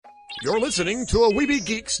You're listening to a Weeby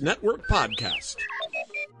Geeks Network podcast.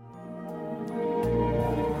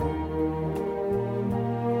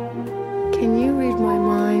 Can you read my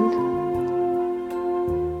mind?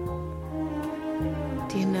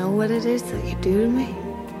 Do you know what it is that you do to me?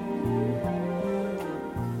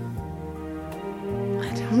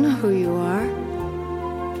 I don't know who you are.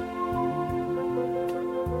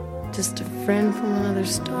 Just a friend from another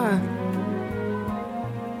star.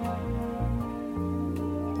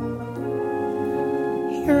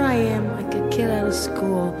 Here I am, like a kid out of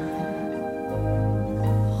school,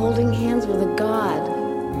 holding hands with a god.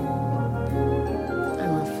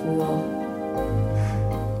 I'm a fool.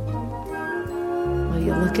 Well,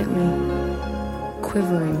 you look at me,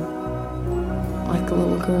 quivering, like a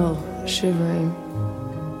little girl, shivering.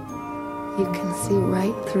 You can see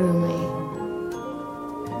right through me.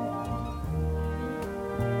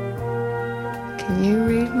 Can you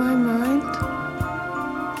read my mind?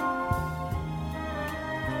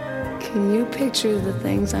 Can you picture the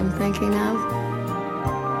things I'm thinking of?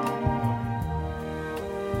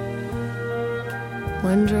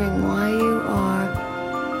 Wondering why you are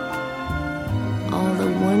all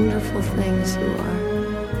the wonderful things you are.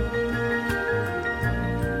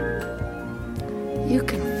 You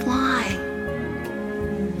can fly.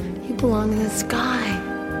 You belong in the sky.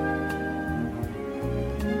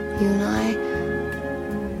 You and I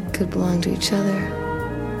could belong to each other.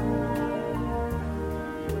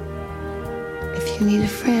 If you need a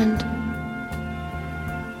friend,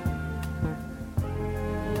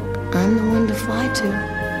 I'm the one to fly to.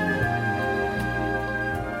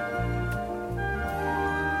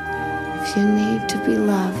 If you need to be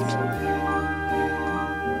loved,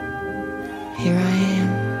 here I am.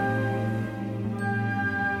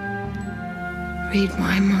 Read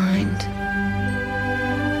my mind.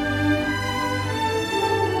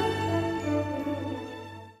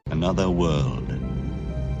 Another world,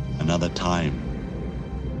 another time,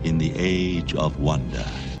 in the age of wonder.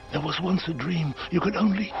 There was once a dream. You could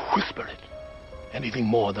only whisper it. Anything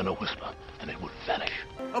more than a whisper, and it would vanish.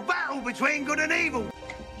 A battle between good and evil.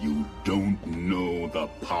 You don't know the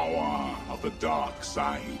power of the dark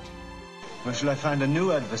side. Where shall I find a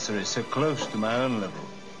new adversary so close to my own level?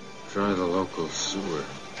 Try the local sewer.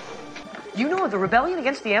 You know of the rebellion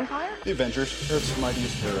against the Empire? The Avengers, Earth's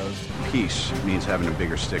mightiest heroes. Peace means having a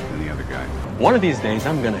bigger stick than the other guy. One of these days,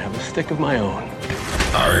 I'm gonna have a stick of my own.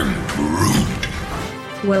 I'm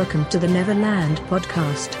Groot. Welcome to the Neverland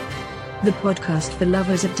Podcast. The podcast for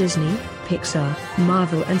lovers of Disney, Pixar,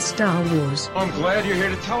 Marvel, and Star Wars. I'm glad you're here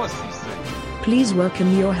to tell us these things. Please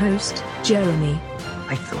welcome your host, Jeremy.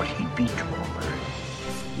 I thought he'd be taller.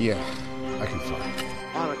 Yeah, I can fly.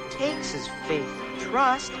 All it takes is faith and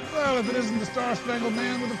trust. Well, if it isn't the Star-Spangled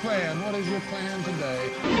Man with a plan, what is your plan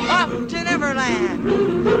today? Up to Neverland!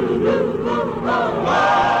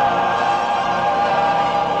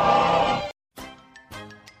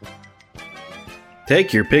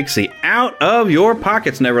 Take your pixie out of your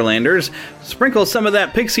pockets, Neverlanders. Sprinkle some of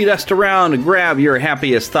that pixie dust around, grab your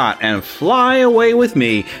happiest thought, and fly away with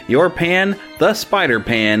me, your Pan, the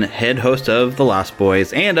Spider-Pan, head host of The Lost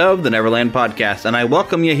Boys and of the Neverland Podcast. And I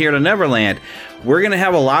welcome you here to Neverland. We're going to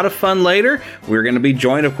have a lot of fun later. We're going to be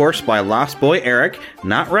joined, of course, by Lost Boy Eric.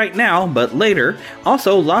 Not right now, but later.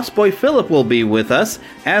 Also, Lost Boy Philip will be with us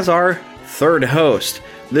as our third host.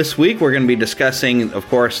 This week, we're going to be discussing, of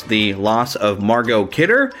course, the loss of Margot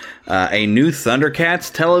Kidder, a new Thundercats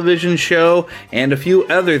television show, and a few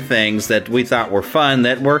other things that we thought were fun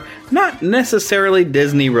that were not necessarily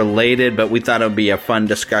Disney-related, but we thought it would be a fun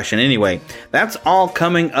discussion anyway. That's all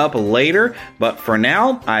coming up later, but for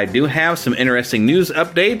now, I do have some interesting news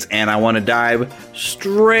updates, and I want to dive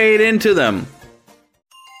straight into them.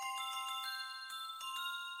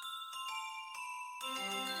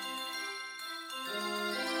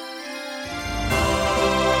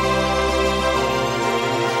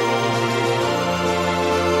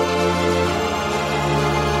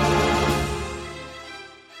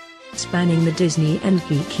 Spanning the Disney and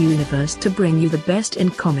geek universe to bring you the best in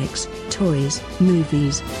comics, toys,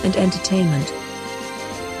 movies, and entertainment.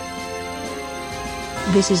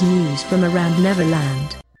 This is news from around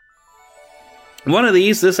Neverland. One of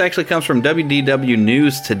these, this actually comes from WDW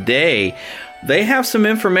News Today. They have some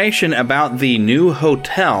information about the new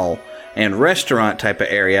hotel and restaurant type of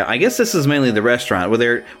area. I guess this is mainly the restaurant.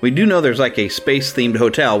 We do know there's like a space-themed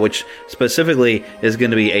hotel, which specifically is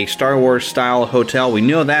going to be a Star Wars-style hotel. We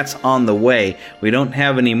know that's on the way. We don't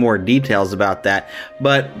have any more details about that.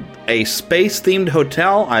 But a space-themed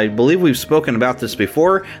hotel, I believe we've spoken about this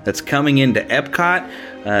before, that's coming into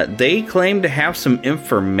Epcot. They claim to have some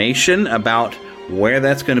information about where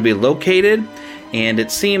that's going to be located. And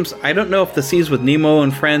it seems, I don't know if the Seas with Nemo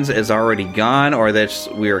and Friends is already gone or that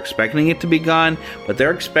we're expecting it to be gone, but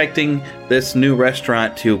they're expecting this new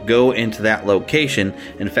restaurant to go into that location.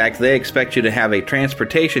 In fact, they expect you to have a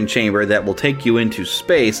transportation chamber that will take you into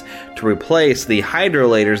space to replace the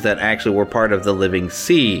hydrolators that actually were part of the Living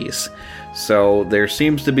Seas. So there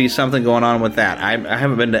seems to be something going on with that. I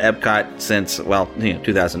haven't been to Epcot since,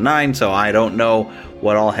 2009, so I don't know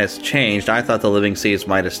what all has changed. I thought the Living Seas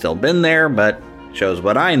might have still been there, but shows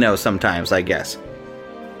what I know sometimes, I guess.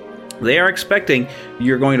 They are expecting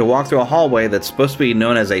you're going to walk through a hallway that's supposed to be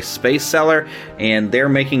known as a space cellar, and they're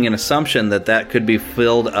making an assumption that could be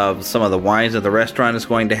filled of some of the wines that the restaurant is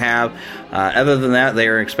going to have. Other than that, they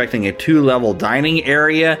are expecting a 2-level dining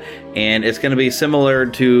area, and it's going to be similar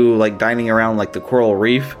to like dining around like the Coral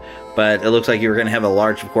Reef, but it looks like you're going to have a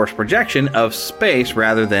large, of course, projection of space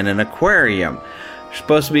rather than an aquarium. You're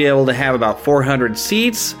supposed to be able to have about 400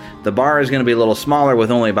 seats. The bar is going to be a little smaller with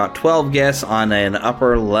only about 12 guests on an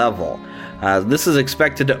upper level. This is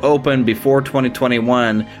expected to open before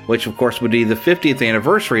 2021, which of course would be the 50th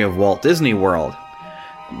anniversary of Walt Disney World.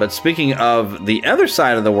 But speaking of the other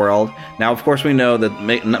side of the world, now of course we know that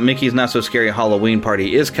Mickey's Not So Scary Halloween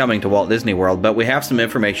Party is coming to Walt Disney World, but we have some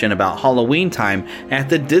information about Halloween time at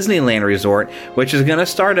the Disneyland Resort, which is going to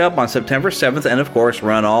start up on September 7th and of course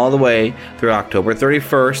run all the way through October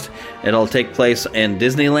 31st. It'll take place in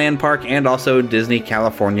Disneyland Park and also Disney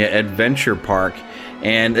California Adventure Park.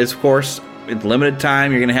 And it's of course it's limited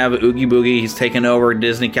time. You're going to have Oogie Boogie. He's taken over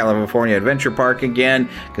Disney California Adventure Park again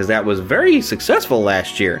because that was very successful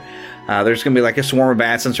last year. There's going to be like a swarm of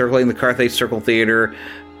bats encircling the Carthay Circle Theater.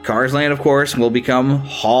 Cars Land, of course, will become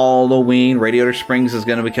Halloween. Radiator Springs is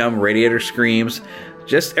going to become Radiator Screams.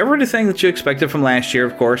 Just everything that you expected from last year,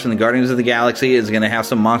 of course, and the Guardians of the Galaxy is going to have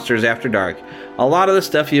some Monsters After Dark. A lot of the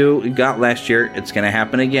stuff you got last year, it's going to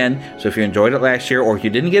happen again. So if you enjoyed it last year or if you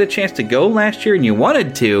didn't get a chance to go last year and you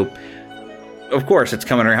wanted to, of course, it's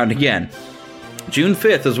coming around again. June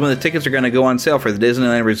 5th is when the tickets are going to go on sale for the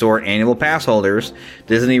Disneyland Resort annual pass holders,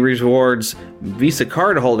 Disney Rewards Visa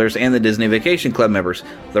card holders, and the Disney Vacation Club members.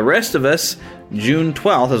 The rest of us, June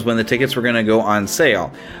 12th is when the tickets were going to go on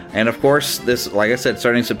sale. And of course, this, like I said,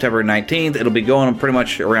 starting September 19th, it'll be going pretty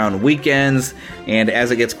much around weekends. And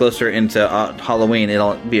as it gets closer into Halloween,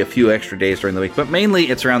 it'll be a few extra days during the week. But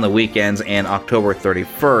mainly it's around the weekends and October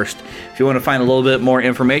 31st. If you want to find a little bit more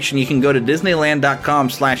information, you can go to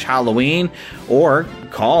Disneyland.com/Halloween or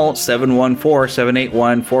call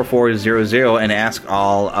 714-781-4400 and ask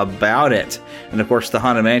all about it. And of course, the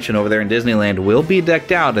Haunted Mansion over there in Disneyland will be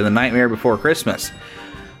decked out in The Nightmare Before Christmas.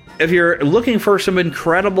 If you're looking for some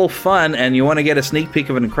incredible fun and you want to get a sneak peek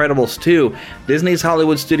of Incredibles 2, Disney's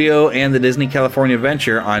Hollywood Studio and the Disney California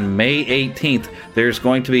Adventure on May 18th, there's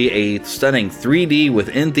going to be a stunning 3D with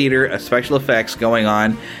in-theater special effects going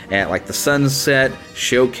on at like the Sunset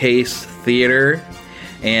Showcase Theater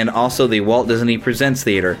and also the Walt Disney Presents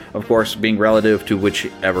Theater, of course being relative to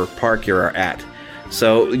whichever park you're at.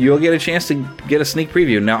 So you'll get a chance to get a sneak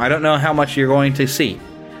preview. Now, I don't know how much you're going to see.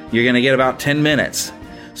 You're going to get about 10 minutes.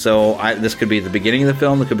 So this could be the beginning of the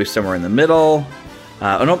film. It could be somewhere in the middle.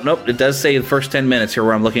 Nope. It does say the first 10 minutes here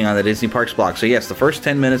where I'm looking on the Disney Parks blog. So yes, the first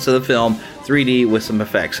 10 minutes of the film, 3D with some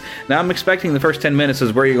effects. Now I'm expecting the first 10 minutes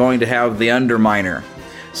is where you're going to have the Underminer.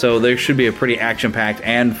 So there should be a pretty action-packed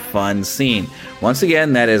and fun scene. Once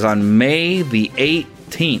again, that is on May the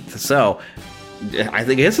 18th. So I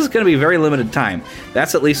think this is going to be very limited time.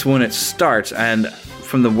 That's at least when it starts. And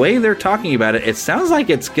from the way they're talking about it, it sounds like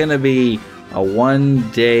it's going to be a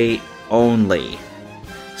 1 day only.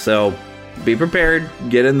 So be prepared,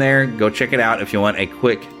 get in there, go check it out if you want a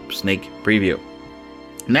quick sneak preview.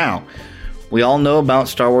 Now, we all know about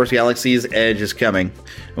Star Wars Galaxy's Edge is coming.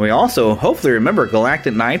 And we also hopefully remember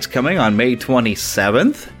Galactic Nights coming on May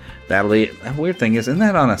 27th. That'll be, that weird thing is, isn't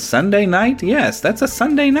that on a Sunday night? Yes, that's a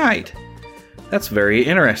Sunday night. That's very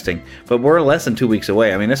interesting. But we're less than 2 weeks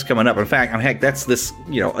away. I mean, it's coming up. In fact, heck, that's this,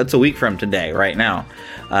 it's a week from today, right now.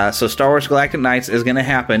 So Star Wars Galactic Nights is going to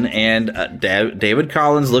happen, and David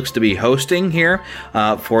Collins looks to be hosting here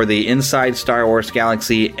for the Inside Star Wars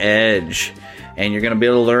Galaxy Edge. And you're going to be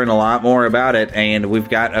able to learn a lot more about it. And we've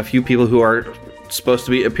got a few people who are supposed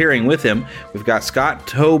to be appearing with him. We've got Scott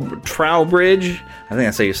Trowbridge, I think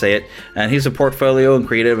that's how you say it, and he's a portfolio and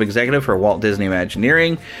creative executive for Walt Disney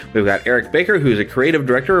Imagineering. We've got Eric Baker, who's a creative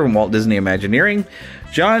director of Walt Disney Imagineering.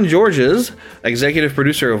 John Georges, executive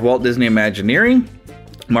producer of Walt Disney Imagineering.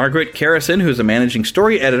 Margaret Carrison, who's a managing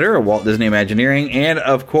story editor of Walt Disney Imagineering. And,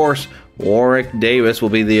 of course, Warwick Davis will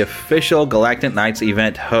be the official Galactic Nights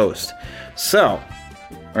event host. So,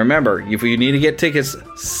 Remember, if you need to get tickets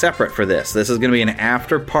separate for this is going to be an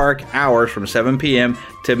after-park hours from 7 p.m.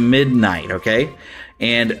 to midnight, okay?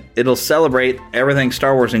 And it'll celebrate everything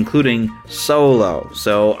Star Wars, including Solo.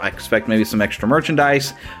 So I expect maybe some extra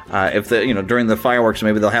merchandise. If during the fireworks,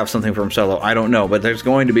 maybe they'll have something from Solo. I don't know, but there's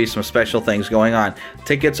going to be some special things going on.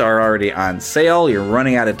 Tickets are already on sale. You're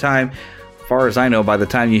running out of time. As far as I know, by the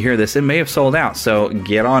time you hear this, it may have sold out. So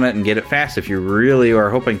get on it and get it fast if you really are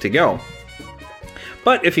hoping to go.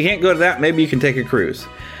 But if you can't go to that, maybe you can take a cruise.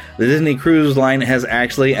 The Disney Cruise Line has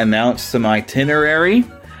actually announced some itinerary.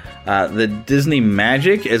 The Disney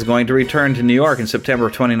Magic is going to return to New York in September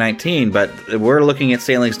of 2019, but we're looking at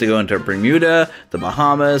sailings to go into Bermuda, the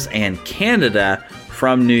Bahamas, and Canada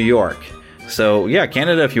from New York. So, yeah,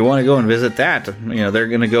 Canada, if you want to go and visit that, they're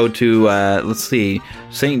going to go to,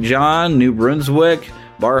 St. John, New Brunswick,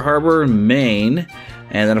 Bar Harbor, Maine,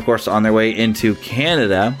 and then, of course, on their way into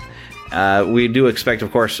Canada. We do expect,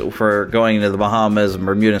 of course, for going into the Bahamas and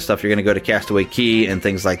Bermuda and stuff, you're going to go to Castaway Cay and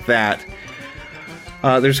things like that.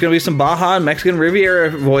 There's going to be some Baja and Mexican Riviera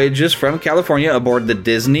voyages from California aboard the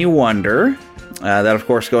Disney Wonder. That, of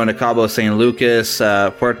course, going to Cabo San Lucas,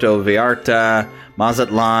 Puerto Vallarta,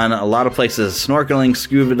 Mazatlan, a lot of places, snorkeling,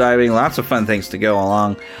 scuba diving, lots of fun things to go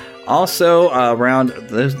along. Also, around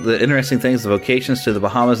the interesting things, the vocations to the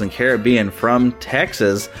Bahamas and Caribbean from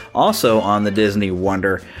Texas, also on the Disney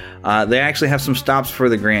Wonder. They actually have some stops for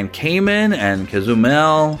the Grand Cayman and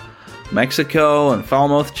Cozumel, Mexico, and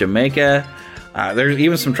Falmouth, Jamaica. There's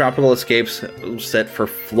even some tropical escapes set for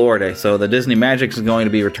Florida. So the Disney Magic is going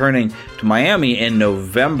to be returning to Miami in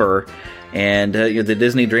November. And the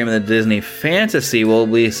Disney Dream and the Disney Fantasy will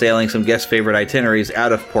be sailing some guest favorite itineraries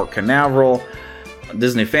out of Port Canaveral.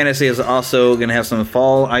 Disney Fantasy is also going to have some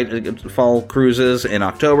fall cruises in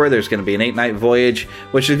October. There's going to be an 8-night voyage,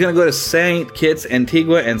 which is going to go to St. Kitts,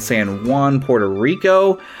 Antigua, and San Juan, Puerto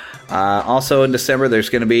Rico. Also in December, there's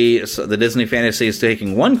going to be the Disney Fantasy is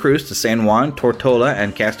taking one cruise to San Juan, Tortola,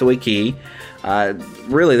 and Castaway Cay.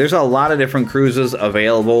 Really, there's a lot of different cruises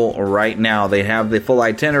available right now. They have the full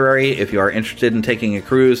itinerary. If you are interested in taking a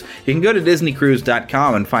cruise, you can go to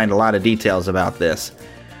DisneyCruise.com and find a lot of details about this.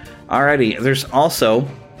 Alrighty, there's also,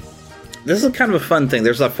 this is kind of a fun thing.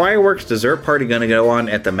 There's a fireworks dessert party going to go on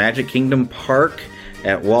at the Magic Kingdom Park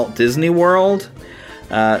at Walt Disney World.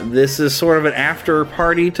 This is sort of an after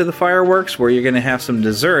party to the fireworks where you're going to have some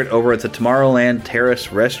dessert over at the Tomorrowland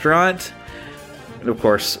Terrace restaurant. And of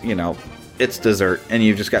course, it's dessert and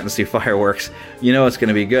you've just gotten to see fireworks. It's going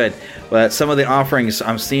to be good. But some of the offerings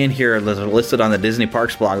I'm seeing here listed on the Disney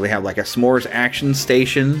Parks blog, they have like a s'mores action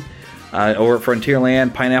station over at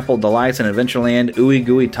Frontierland, Pineapple Delights in Adventureland, Ooey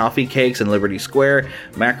Gooey Toffee Cakes in Liberty Square,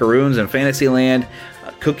 Macaroons in Fantasyland,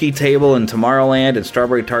 Cookie Table in Tomorrowland, and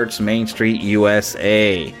Strawberry Tarts Main Street,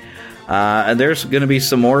 USA. And there's going to be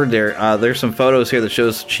some more there. There's some photos here that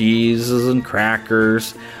shows cheeses and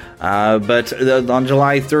crackers. But on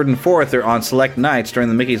July 3rd and 4th, they're on select nights during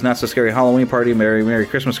the Mickey's Not So Scary Halloween Party, Merry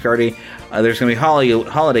Christmas Party. There's going to be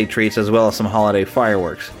holiday treats as well as some holiday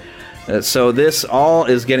fireworks. So this all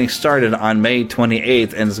is getting started on May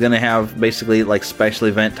 28th and is going to have basically like special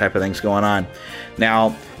event type of things going on.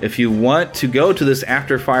 Now, if you want to go to this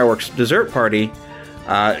after fireworks dessert party,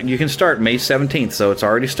 you can start May 17th, so it's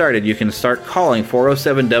already started. You can start calling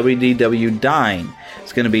 407-WDW-DINE.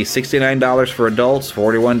 It's going to be $69 for adults,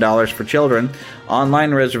 $41 for children.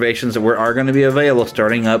 Online reservations are going to be available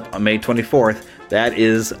starting up on May 24th. That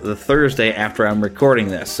is the Thursday after I'm recording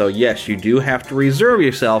this. So yes, you do have to reserve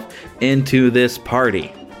yourself into this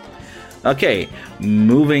party. Okay,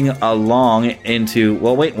 moving along into...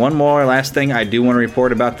 Well, wait, one more last thing I do want to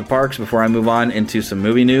report about the parks before I move on into some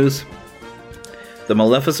movie news. The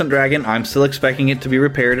Maleficent Dragon, I'm still expecting it to be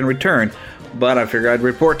repaired and returned, but I figured I'd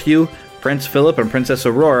report to you, Prince Philip and Princess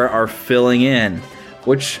Aurora are filling in,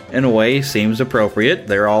 which in a way seems appropriate.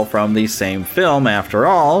 They're all from the same film after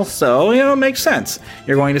all, so, it makes sense.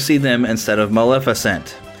 You're going to see them instead of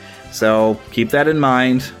Maleficent. So keep that in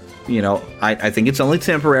mind. I think it's only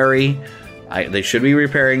temporary. They should be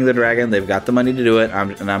repairing the dragon. They've got the money to do it,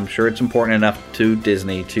 and I'm sure it's important enough to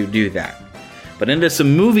Disney to do that. But into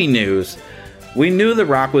some movie news. We knew The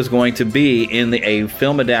Rock was going to be in a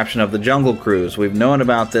film adaptation of The Jungle Cruise. We've known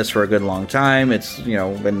about this for a good long time. It's,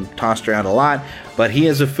 been tossed around a lot. But he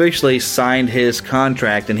has officially signed his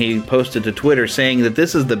contract, and he posted to Twitter saying that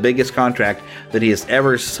this is the biggest contract that he has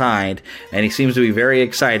ever signed, and he seems to be very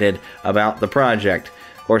excited about the project.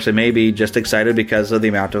 Of course, it may be just excited because of the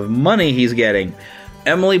amount of money he's getting.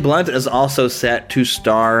 Emily Blunt is also set to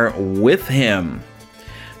star with him.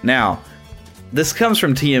 Now, this comes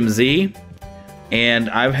from TMZ. And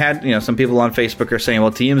I've had, some people on Facebook are saying,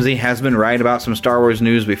 well, TMZ has been right about some Star Wars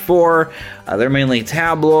news before. They're mainly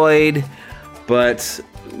tabloid, but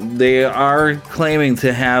they are claiming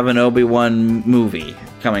to have an Obi-Wan movie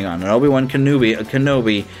coming on. An Obi-Wan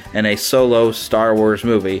Kenobi and a solo Star Wars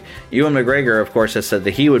movie. Ewan McGregor, of course, has said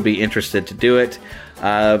that he would be interested to do it.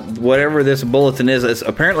 Whatever this bulletin is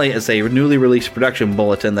apparently it's a newly released production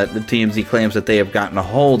bulletin that the TMZ claims that they have gotten a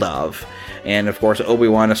hold of. And, of course,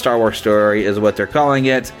 Obi-Wan, A Star Wars Story is what they're calling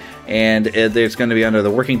it. And it's going to be under the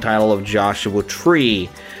working title of Joshua Tree.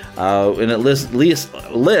 And it lists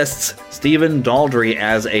Stephen Daldry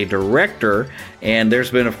as a director. And there's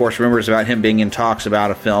been, of course, rumors about him being in talks about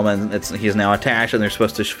a film. And he's now attached, and they're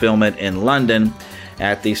supposed to film it in London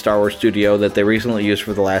at the Star Wars studio that they recently used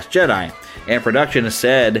for The Last Jedi. And production is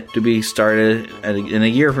said to be started in a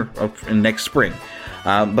year, in next spring.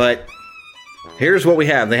 But here's what we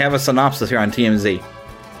have. They have a synopsis here on TMZ.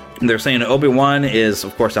 They're saying Obi-Wan is,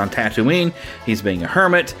 of course, on Tatooine. He's being a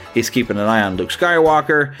hermit. He's keeping an eye on Luke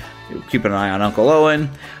Skywalker, keeping an eye on Uncle Owen.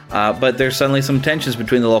 But there's suddenly some tensions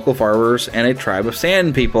between the local farmers and a tribe of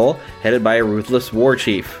sand people headed by a ruthless war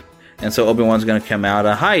chief. And so Obi-Wan's going to come out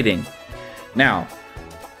of hiding. Now,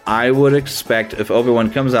 I would expect if Obi-Wan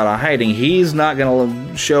comes out of hiding, he's not going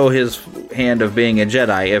to show his hand of being a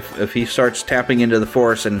Jedi. If he starts tapping into the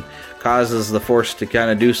Force and causes the Force to kind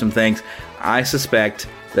of do some things, I suspect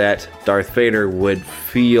that Darth Vader would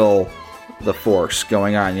feel the Force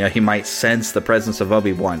going on. He might sense the presence of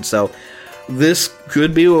Obi-Wan. So this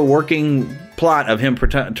could be a working plot of him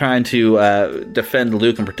trying to defend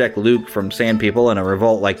Luke and protect Luke from sand people in a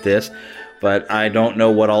revolt like this. But I don't know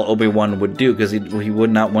what all Obi-Wan would do, because he would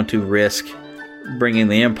not want to risk bringing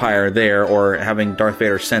the Empire there or having Darth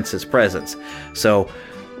Vader sense his presence. So,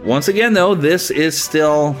 once again, though, this is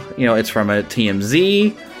still, it's from a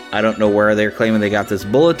TMZ. I don't know where they're claiming they got this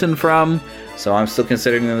bulletin from. So I'm still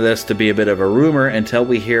considering this to be a bit of a rumor until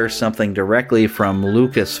we hear something directly from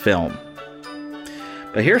Lucasfilm.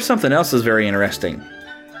 But here's something else that's very interesting.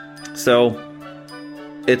 So,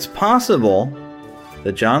 it's possible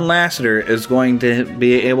that John Lasseter is going to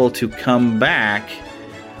be able to come back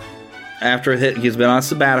after he's been on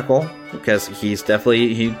sabbatical, because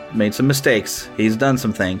he made some mistakes. He's done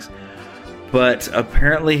some things. But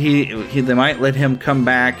apparently they might let him come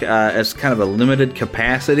back as kind of a limited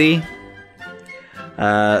capacity.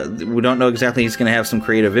 We don't know exactly. He's going to have some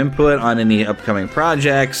creative input on any upcoming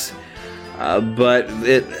projects. But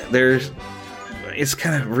it's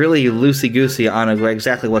kind of really loosey-goosey on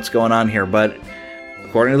exactly what's going on here. But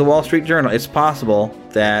according to the Wall Street Journal, it's possible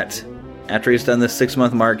that after he's done this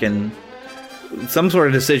 6-month mark and some sort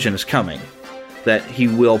of decision is coming, that he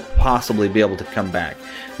will possibly be able to come back.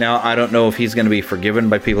 Now, I don't know if he's going to be forgiven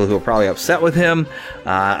by people who are probably upset with him.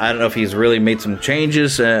 I don't know if he's really made some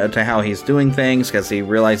changes to how he's doing things, because he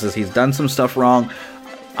realizes he's done some stuff wrong.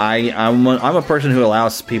 I'm a person who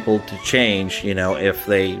allows people to change, if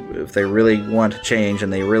they really want to change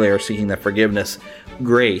and they really are seeking that forgiveness.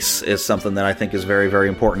 Grace is something that I think is very, very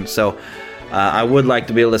important. So I would like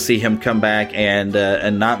to be able to see him come back and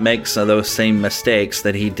not make some of those same mistakes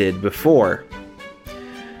that he did before.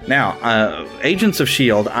 Now, Agents of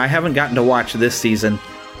S.H.I.E.L.D., I haven't gotten to watch this season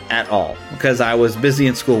at all because I was busy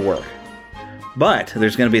in schoolwork. But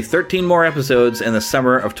there's going to be 13 more episodes in the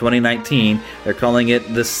summer of 2019. They're calling it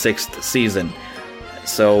the 6th season.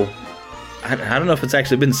 So I don't know if it's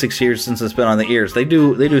actually been 6 years since it's been on the ears. They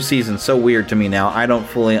do seasons so weird to me now. I don't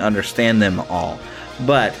fully understand them all.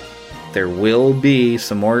 But there will be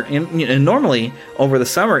some more. And normally over the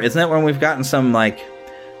summer, isn't that when we've gotten some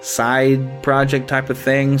side project type of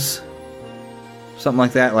things? Something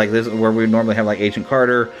like that, like this, where we normally have Agent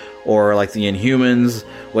Carter or the Inhumans,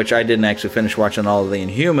 which I didn't actually finish watching all of the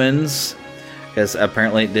Inhumans because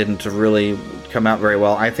apparently it didn't really come out very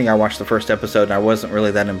well. I think I watched the first episode and I wasn't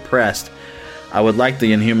really that impressed. I would like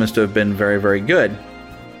the Inhumans to have been very, very good.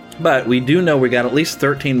 But we do know we got at least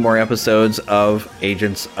 13 more episodes of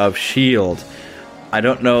Agents of S.H.I.E.L.D. I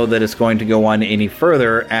don't know that it's going to go on any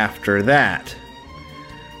further after that.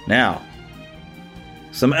 Now,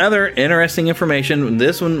 some other interesting information.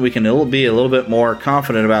 This one, we can be a little bit more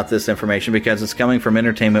confident about this information because it's coming from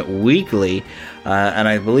Entertainment Weekly, and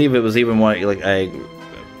I believe it was even a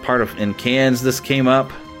part of in Cannes this came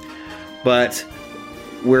up. But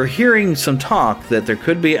we're hearing some talk that there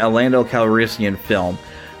could be a Lando Calrissian film.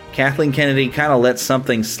 Kathleen Kennedy kind of let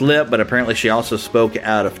something slip, but apparently she also spoke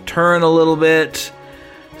out of turn a little bit.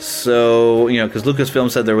 So, because Lucasfilm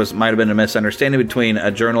said there might have been a misunderstanding between a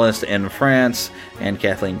journalist in France and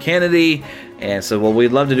Kathleen Kennedy. And so, we'd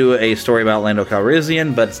love to do a story about Lando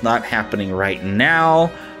Calrissian, but it's not happening right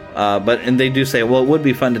now. And they do say, well, it would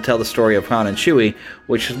be fun to tell the story of Han and Chewie,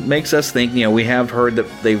 which makes us think, we have heard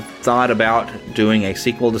that they've thought about doing a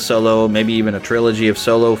sequel to Solo, maybe even a trilogy of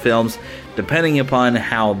Solo films, depending upon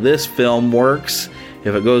how this film works.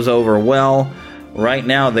 If it goes over well, right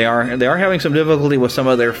now they are having some difficulty with some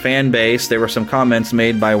of their fan base. There were some comments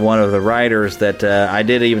made by one of the writers that I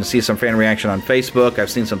did even see some fan reaction on Facebook. I've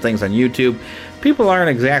seen some things on YouTube. People aren't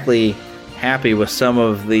exactly happy with some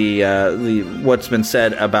of the what's been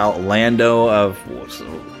said about Lando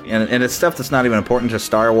and it's stuff that's not even important to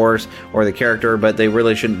Star Wars or the character, but they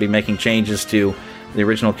really shouldn't be making changes to the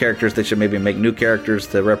original characters. They should maybe make new characters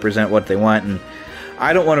to represent what they want, and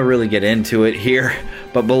I don't want to really get into it here,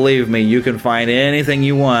 but believe me, you can find anything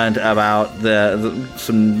you want about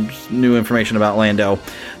some new information about Lando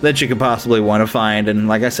that you could possibly want to find, and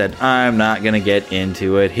like I said, I'm not going to get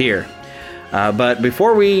into it here. But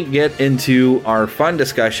before we get into our fun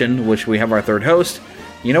discussion, which we have our third host,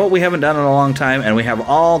 you know what we haven't done in a long time, and we have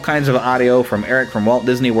all kinds of audio from Eric from Walt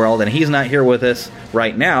Disney World, and he's not here with us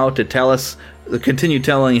right now to continue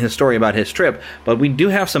telling his story about his trip, but we do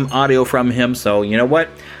have some audio from him, so you know what?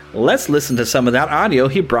 Let's listen to some of that audio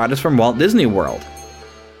he brought us from Walt Disney World.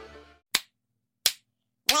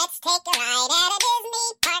 Let's take a ride at a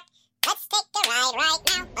Disney park. Let's take a ride right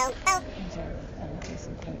now. Oh, oh.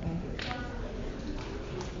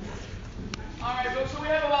 Alright, folks, so we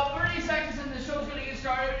have about 30 seconds and the show's going to get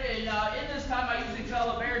started, and in this time I usually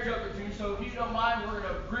tell a bear joke or two, so if you don't mind, we're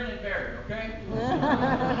going to grin and bear it, okay?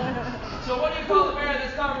 So what do you call a bear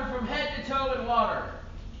that's covered from head to toe in water?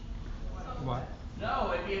 What?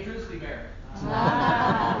 No, it'd be a grizzly bear.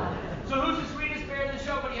 So who's the sweetest bear in the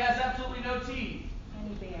show, but he has absolutely no teeth?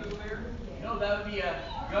 Any bear. No, that would be a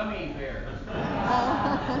gummy bear.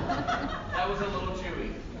 That was a little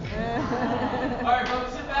chewy. Alright,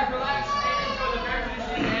 folks, sit back, relax, and enjoy the bear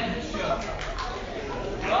conditioning and the show.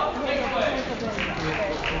 Well, take it away.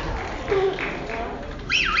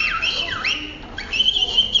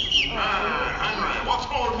 Henry, what's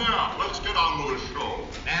going on? Let's get on with the show.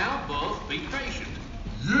 Now, both be patient.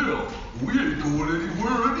 Yeah, we ain't going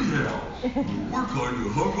anywhere anyhow. We're kind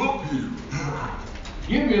of hung up here.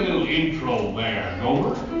 Give me a little intro there,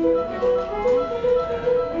 Gomer.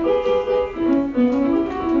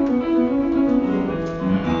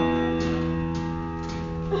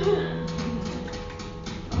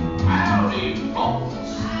 Howdy, folks.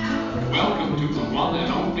 Welcome to the one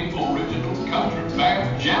and only original Country Bear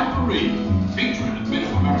Jamboree, featuring a bit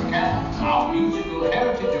of Americana, our musical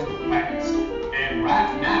heritage of the past. And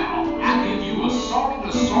right now, I give you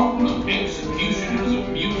assortment of executioners of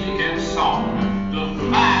music and song, the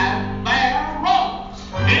Five Bear Roads.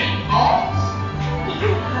 Hey, folks!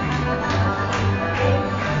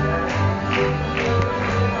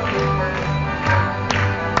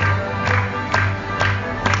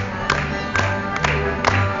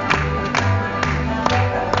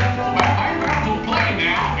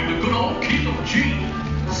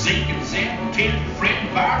 Singing Sam, Ted,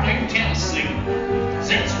 Fred, Barney, Tennessee.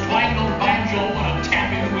 Sets twanging on banjo and a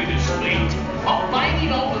tapping with his feet. A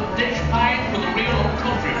banging on the dish pipe with a real old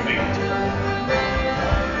country beat.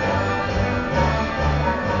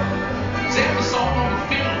 Set the song on the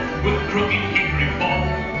fiddle with a crooked hickory bow.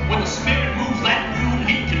 When the spirit moves that mule,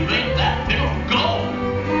 he can make that fiddle go.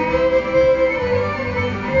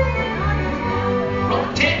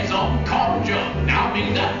 Brother Ted is on the car jug. Now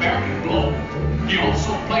maybe that bear can blow. He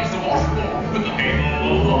also plays the washboard with the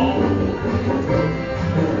halo.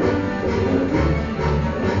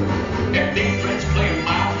 If these threads play in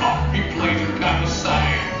my part, he plays it kind of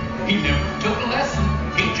sad. He never took a lesson,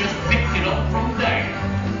 he just picked it up from there.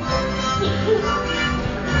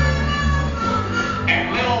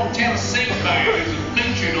 And little old Tennessee bear is a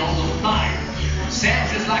featured on the thing.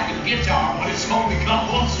 Sounds just like a guitar when it's only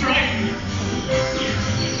got one string.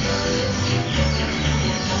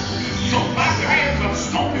 So clap your hands up,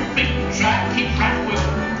 stomp your feet, and try to keep track with it.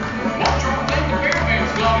 Watch your thing, the bear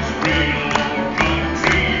man's got his real old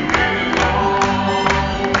country real on.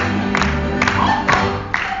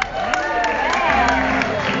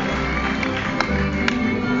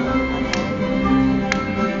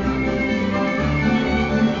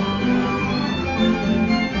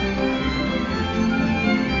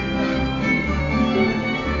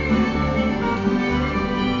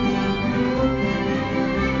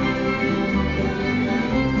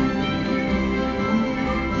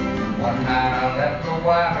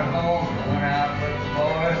 Wife at home, I went out with the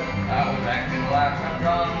boys. I was acting like a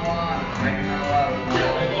drunk one, making a lot of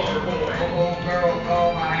noise. The old girl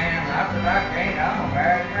called my hand. I said, I can't, I'm a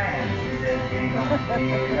married man. She said, you ain't gonna see,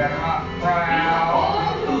 you better not cry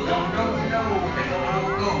out. Don't go, take a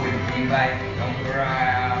little go if you like, don't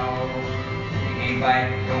cry out.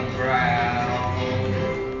 bank don't drown.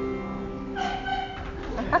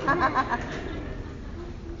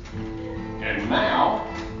 And now,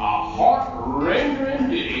 a heart-rendering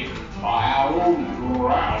ditty by our own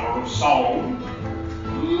growler of song,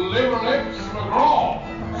 Liverlips McGraw.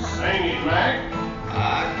 Sing it, Mac.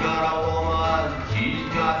 I got a woman, she's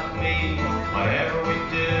got me. Whatever we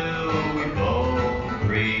do, we both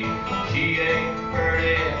agree. She ain't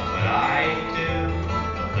pretty, but I ain't too.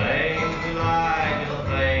 The things we like, the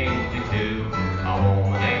things we do. A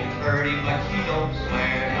woman ain't pretty, but she don't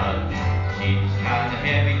swear none. She's kinda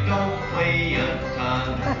heavy, don't weigh a ton.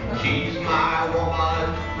 She's my woman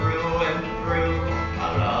through and through. I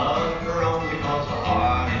love her only because her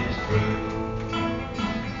heart is true.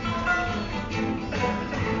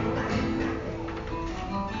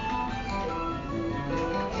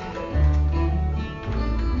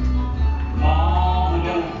 Mama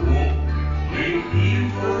don't walk, little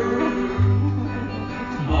Buford.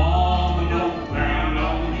 Mama don't pound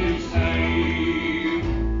on his same.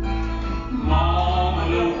 Mama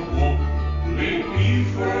don't walk, little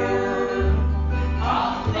Buford. I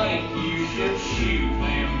think you should shoot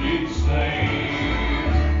them instead.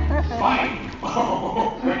 Fight!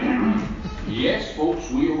 Yes, folks,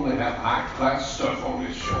 we only have high-class stuff on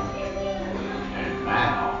this show. And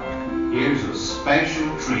now, here's a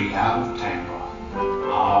special treat out of Tampa.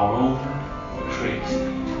 Our own Tracy.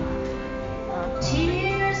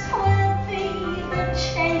 Tears will be the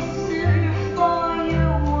chaser for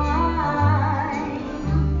your wine.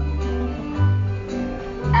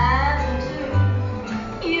 After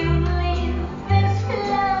you leave this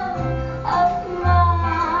love of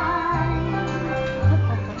mine,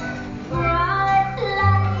 bright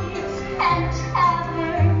lights and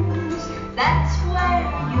taverns, that's where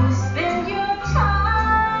you spend your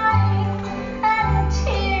time. And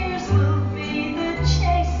tears will be the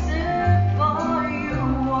chaser for your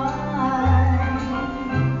wine.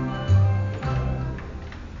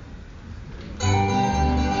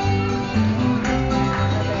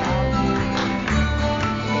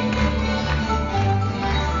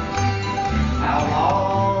 How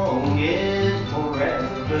long is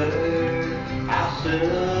forever? How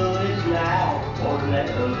soon is now or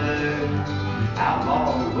never? How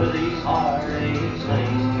long will these heartaches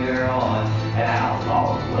linger on? And how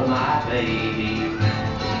long will my baby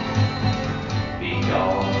be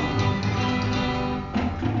gone?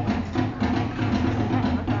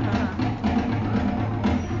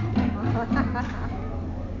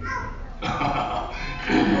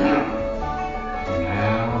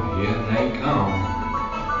 Now, here they come.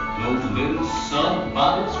 Those little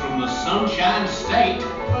sunbunnets from the Sunshine State.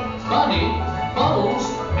 Bunny, Bubbles,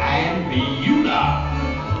 and Beulah.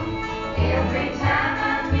 Every time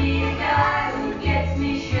I meet a guy who gets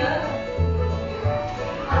me shook,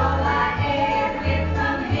 all I ever get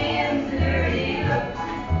from him's a dirty look.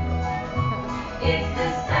 It's the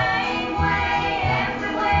same way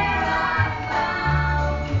everywhere I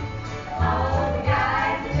found. All the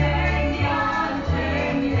guys that turn me on,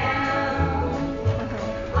 turn me down.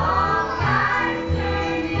 All the guys that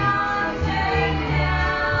turn me on, turn me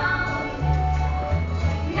down.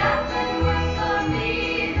 Nothing works for me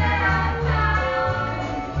that I found.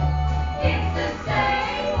 It's the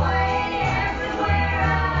same way everywhere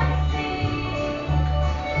I see.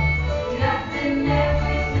 Nothing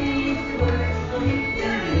ever seems to work for me.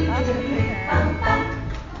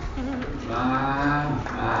 My.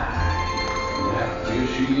 Well, here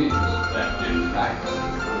she is, that little tiger.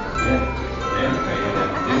 Dedicated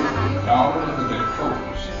and new daughter of the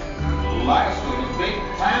Dakotas. Last of the big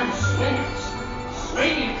time swingers.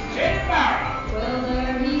 Swinging Ted Barrow. Well,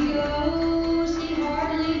 there he goes. He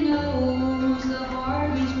hardly knows the heart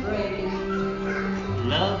he's breaking.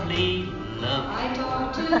 Lovely, lovely. I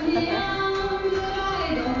talked to him, but I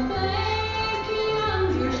don't think he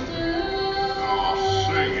understood. Oh,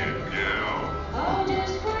 sing it, gal. Oh,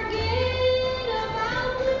 just forget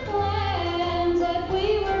about the plans that we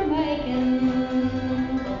were making.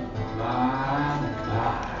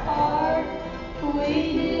 Heart, we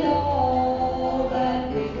did all that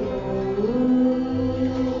we could.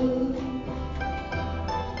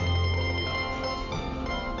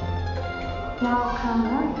 Now come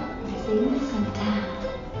up and see me sometime.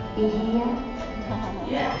 You hear?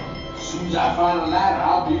 Yeah. As soon as I find a ladder,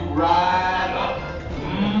 I'll be right up.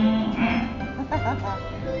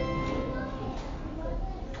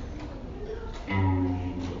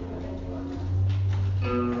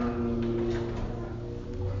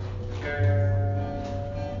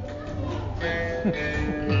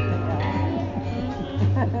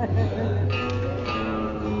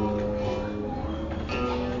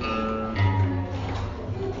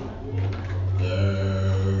 There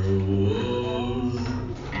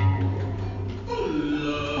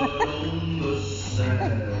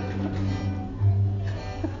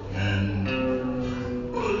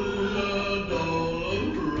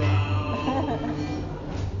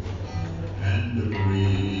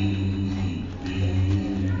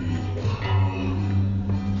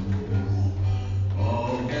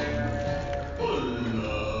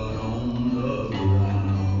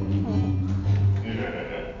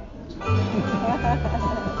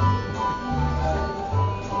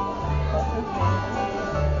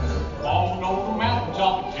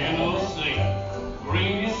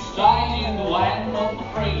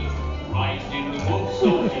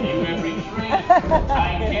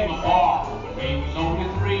Time came a bar when he was only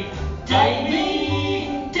 3.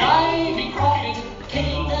 Davy Crockett,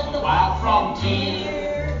 king of the wild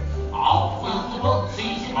frontier. Off with the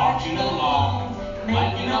bootsies marching along,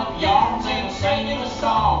 making up yarns and singing a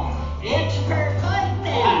song. It's her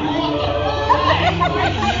birthday.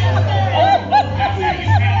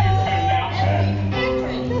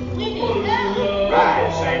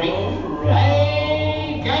 Right, Sammy.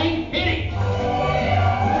 Hey, gang, hit it.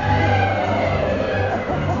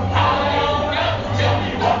 Tell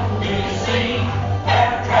me what do you see?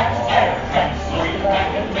 Air tracks, looking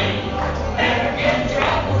back at me. There again,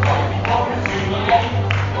 travel going to the gate.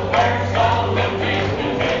 The where's got a little bit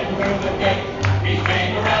heading through the gate. He's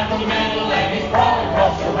been around the middle and he's crawling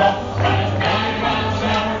across the rough. Running 90 miles an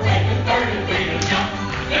hour, taking 30 feet a jump.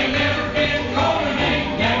 Ain't never been cornered,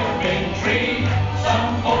 ain't never been treed.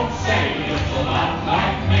 Some folks say it's a lot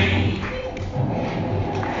like me.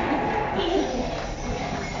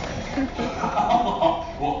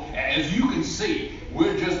 Well, as you can see,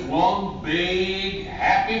 we're just one big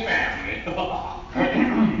happy family.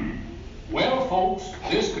 Well, folks,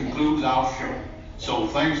 this concludes our show. So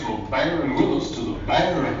thanks for bearing with us to the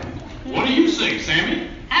very end. What do you say, Sammy?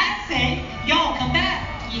 I say, y'all come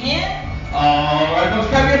back. You hear? All right, folks,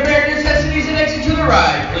 grab your bear necessities and exit to the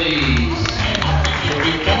right, please. You'll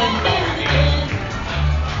be coming back again.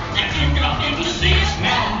 If you got in to see us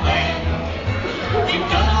now, then. We've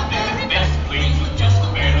done our very best, please, with just the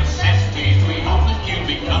bare necessities. We hope that you'll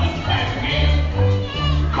be coming back again.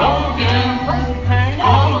 Come again.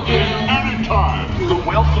 Come again. Anytime. The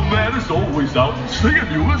welcome mat is always out.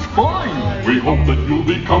 Seeing you is fine. We hope that you'll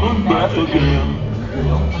be coming back again.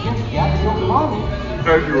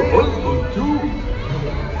 And your husband, too.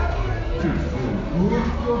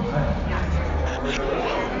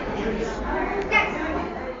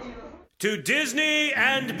 To Disney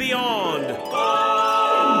and beyond.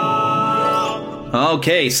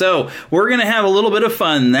 Okay, so we're going to have a little bit of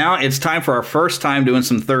fun. Now it's time for our first time doing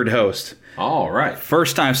some third host. All right.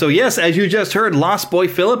 First time. So yes, as you just heard, Lost Boy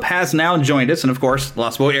Philip has now joined us. And of course,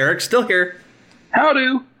 Lost Boy Eric, still here.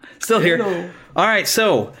 Howdy. Still here. Hello. All right,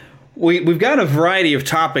 so we've got a variety of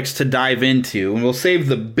topics to dive into, and we'll save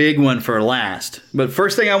the big one for last. But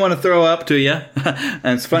first thing I want to throw up to you, and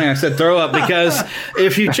it's funny I said throw up, because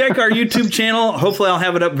if you check our YouTube channel, hopefully I'll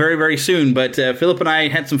have it up very, very soon, but Philip and I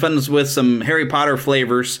had some fun with some Harry Potter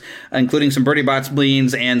flavors, including some Bertie Bott's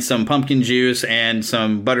beans and some pumpkin juice and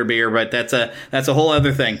some butterbeer, but that's a whole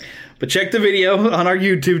other thing. But check the video on our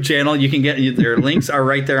YouTube channel. You can get their links are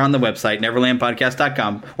right there on the website,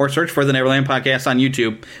 neverlandpodcast.com, or search for the Neverland Podcast on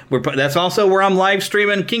YouTube. That's also where I'm live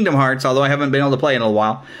streaming Kingdom Hearts, although I haven't been able to play in a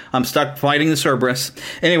while. I'm stuck fighting the Cerberus.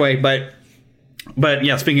 Anyway, but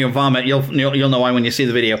yeah, speaking of vomit, you'll know why when you see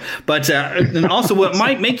the video. But and also what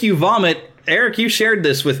might make you vomit, Eric, you shared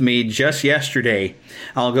this with me just yesterday.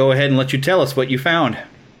 I'll go ahead and let you tell us what you found.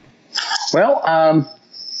 Well,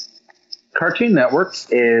 Cartoon Network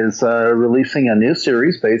is releasing a new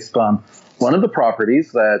series based on one of the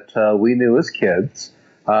properties that we knew as kids.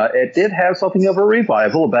 It did have something of a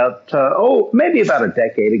revival about, maybe about a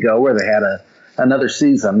decade ago, where they had another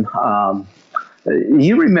season.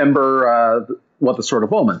 You remember what the Sword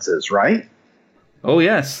of Omens is, right? Oh,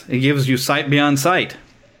 yes. It gives you sight beyond sight.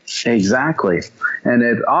 Exactly. And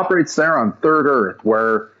it operates there on Third Earth,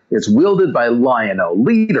 where it's wielded by Lion-O,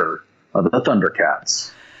 leader of the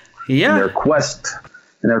Thundercats. Yeah. In their quest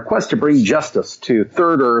to bring justice to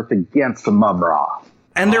Third Earth against the Mum-Ra.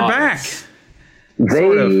 And they're back.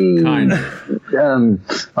 They kind of.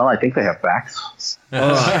 Well, I think they have backs.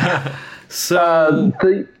 So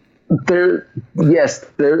there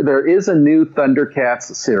is a new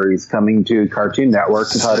Thundercats series coming to Cartoon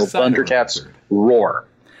Network entitled Thundercats Roar.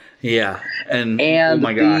 Yeah, and oh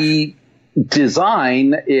my gosh, the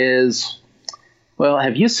design is, well,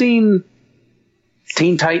 have you seen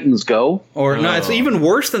Teen Titans Go? Or no, it's even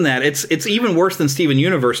worse than that. It's even worse than Steven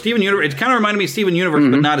Universe. Steven Universe, it kind of reminded me of Steven Universe,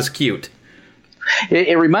 but not as cute.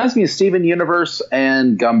 It reminds me of Steven Universe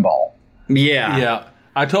and Gumball. Yeah. Yeah.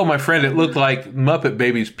 I told my friend it looked like Muppet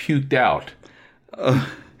Babies puked out.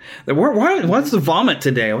 What's the vomit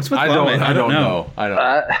today? What's with vomit? I don't know.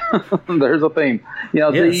 There's a theme. You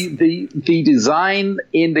know, yes. the design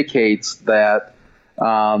indicates that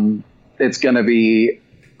it's going to be.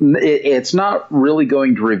 It's not really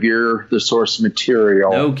going to revere the source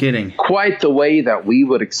material. No kidding. Quite the way that we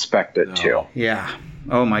would expect it to. Yeah.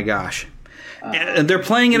 Oh my gosh. And they're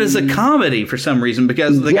playing it as a comedy for some reason,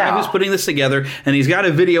 because the guy who's putting this together, and he's got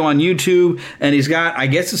a video on YouTube, and he's got, I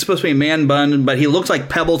guess it's supposed to be a man bun, but he looks like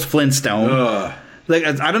Pebbles Flintstone. Like,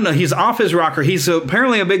 I don't know. He's off his rocker. He's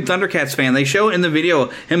apparently a big Thundercats fan. They show in the video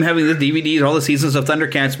him having the DVDs, all the seasons of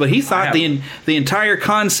Thundercats, but he thought the entire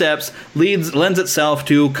concept lends itself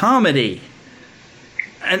to comedy.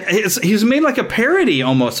 And he's made like a parody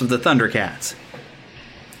almost of the Thundercats.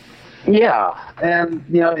 Yeah, and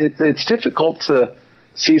it's difficult to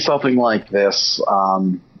see something like this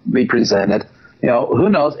be presented. Who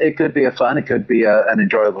knows? It could be it could be an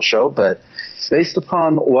enjoyable show, but based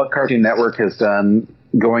upon what Cartoon Network has done,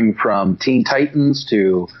 going from Teen Titans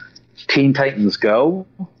to Teen Titans Go,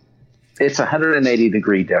 it's a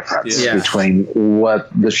 180-degree difference between what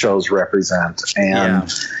the shows represent.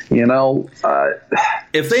 And,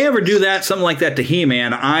 if they ever do that, something like that to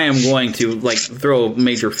He-Man, I am going to, throw a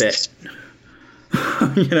major fit.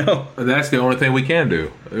 That's the only thing we can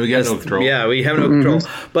do. We got no control. Yeah, we have no control.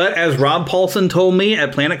 But as Rob Paulson told me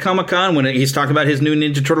at Planet Comic-Con when he's talking about his new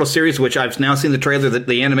Ninja Turtle series, which I've now seen the trailer, that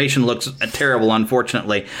the animation looks terrible,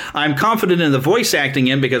 unfortunately. I'm confident in the voice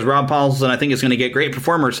acting because Rob Paulson, I think, is going to get great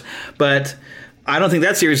performers. But I don't think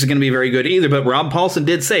that series is going to be very good either. But Rob Paulson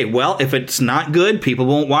did say, well, if it's not good, people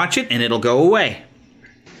won't watch it and it'll go away.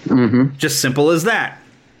 Just simple as that.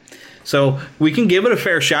 So we can give it a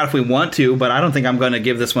fair shot if we want to, but I don't think I'm going to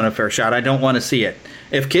give this one a fair shot. I don't want to see it.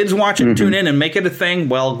 If kids watch it and tune in and make it a thing,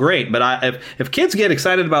 well, great. But if kids get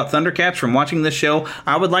excited about Thundercats from watching this show,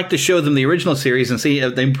 I would like to show them the original series and see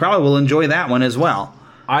if they probably will enjoy that one as well.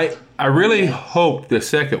 I really hoped the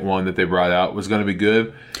second one that they brought out was going to be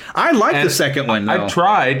good. I like the second one, though. I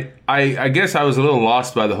tried. I guess I was a little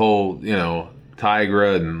lost by the whole,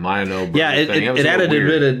 Tigra and Lion-O. Yeah, it added a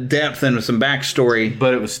bit of depth and some backstory.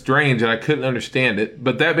 But it was strange, and I couldn't understand it.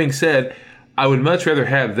 But that being said, I would much rather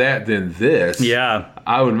have that than this. Yeah.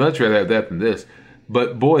 I would much rather have that than this.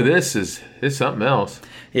 But, boy, it's something else.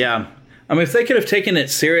 Yeah. I mean, if they could have taken it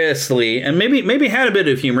seriously and maybe had a bit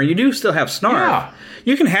of humor, you do still have Snarf. Yeah.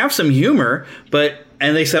 You can have some humor,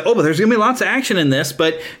 and they said, but there's going to be lots of action in this,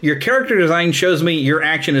 but your character design shows me your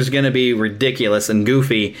action is going to be ridiculous and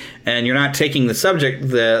goofy, and you're not taking the subject,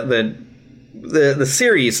 the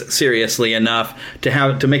series seriously enough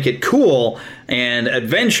to make it cool and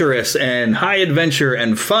adventurous and high adventure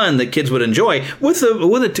and fun that kids would enjoy with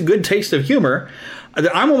a good taste of humor.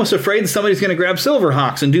 I'm almost afraid that somebody's going to grab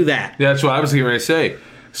Silverhawks and do that. That's what I was going to say.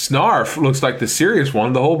 Snarf looks like the serious one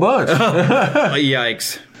of the whole bunch.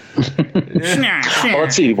 Yikes. Well,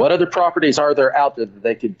 let's see. What other properties are there out there that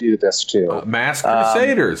they could do this to? Masked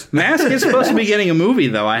Crusaders. Mask is supposed to be getting a movie,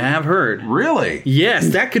 though. I have heard. Really?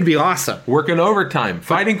 Yes, that could be awesome. Working overtime.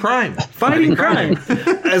 Fighting crime. Fighting crime.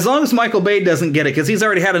 As long as Michael Bay doesn't get it, because he's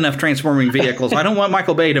already had enough transforming vehicles. I don't want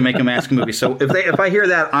Michael Bay to make a Mask movie. So if I hear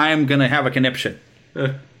that, I'm going to have a conniption.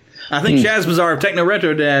 I think Shaz Bazaar of Techno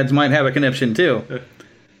Retro Dads might have a conniption, too.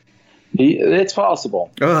 It's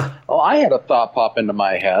possible. Ugh. Oh, I had a thought pop into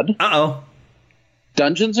my head. Uh-oh.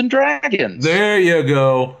 Dungeons and Dragons. There you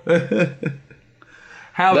go. That's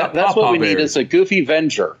what we need is a goofy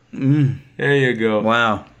Venger. There you go.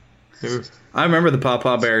 Wow. I remember the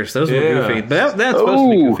Paw Bears. Those were goofy. That's supposed to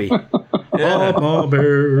be goofy. Paw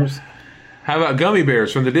Bears. How about Gummy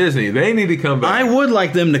Bears from the Disney? They need to come back. I would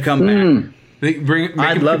like them to come back. Make it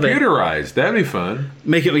computerized. That'd be fun.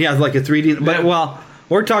 Make it, like a 3D. But,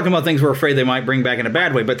 we're talking about things we're afraid they might bring back in a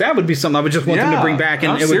bad way, but that would be something I would just want them to bring back,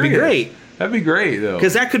 and it would be great. That'd be great, though.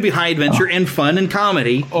 Because that could be high adventure and fun and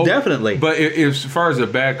comedy, definitely. But as far as a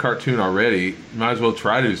bad cartoon already, you might as well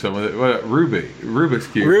try to do something with it. What, Rubik's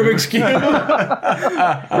Cube. Rubik's Cube.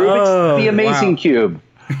 The Amazing Cube.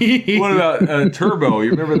 What about Turbo?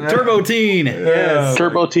 You remember that? Turbo Teen. Yes.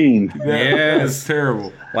 Turbo Teen. Yes.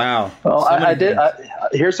 Terrible. Wow. Well, I did.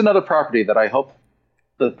 Here's another property that I hope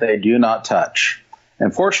that they do not touch.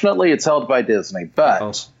 Unfortunately, it's held by Disney,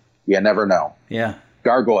 but you never know. Yeah.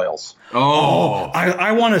 Gargoyles. Oh.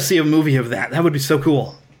 I want to see a movie of that. That would be so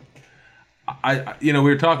cool. We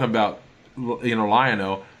were talking about,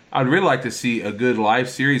 Lion-O. I'd really like to see a good live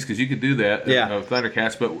series because you could do that.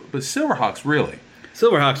 Thundercats, but Silverhawks, really.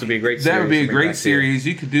 Silverhawks would be a great series. That would be a great series.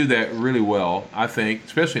 You could do that really well, I think,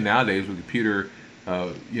 especially nowadays with computer,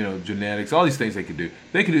 genetics, all these things they could do.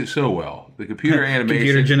 They could do it so well. The computer animation.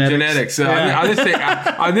 Computer genetics.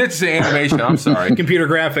 I meant to say animation. I'm sorry. Computer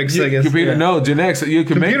graphics, I guess. Genetics. You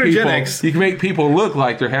can genetics. You can make people look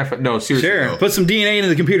like they're half. No, seriously. Sure. No. Put some DNA into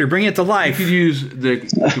the computer. Bring it to life. You could use the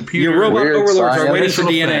computer. Your robot overlords are waiting for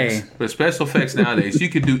DNA. But special effects nowadays, you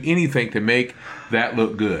could do anything to make that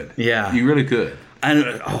look good. Yeah. You really could.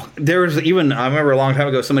 And there was even, I remember a long time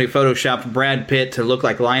ago, somebody photoshopped Brad Pitt to look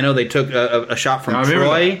like Lion-O. They took a shot from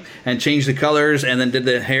Troy and changed the colors and then did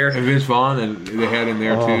the hair. And Vince Vaughn, and they had in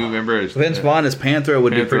there too. Remember, Vince Vaughn as Panthro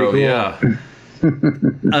would be pretty cool. Yeah.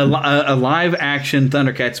 a live action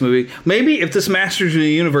Thundercats movie. Maybe if this Masters of the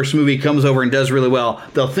Universe movie comes over and does really well,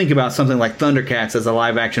 they'll think about something like Thundercats as a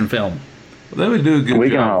live action film. They would do a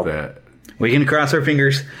good job with that. We can cross our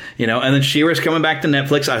fingers, and then She-Ra's coming back to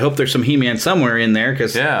Netflix. I hope there's some He-Man somewhere in there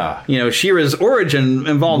because, She-Ra's origin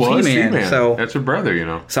involves He-Man. So that's her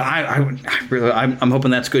brother, So I'm hoping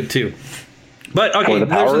that's good too. But okay,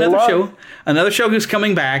 there's another show who's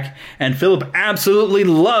coming back, and Philip absolutely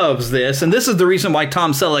loves this. And this is the reason why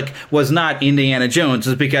Tom Selleck was not Indiana Jones,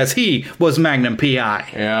 is because he was Magnum P.I.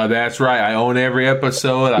 Yeah, that's right. I own every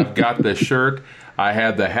episode. I've got the shirt. I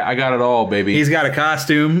got it all, baby. He's got a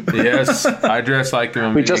costume. Yes, I dress like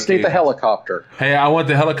them. We just need the helicopter. Hey, I want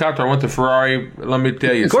the helicopter. I want the Ferrari. Let me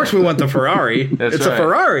tell you. Of course, we want the Ferrari. It's right. A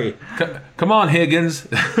Ferrari. Come on, Higgins.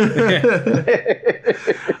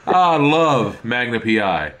 I love Magna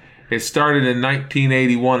P.I. It started in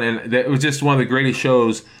 1981, and it was just one of the greatest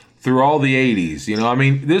shows through all the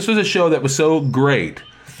 80s. This was a show that was so great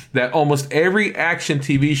that almost every action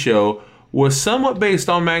TV show was somewhat based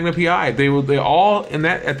on Magnum P.I. They all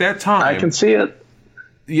at that time. I can see it.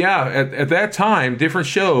 Yeah, at that time, different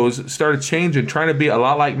shows started changing, trying to be a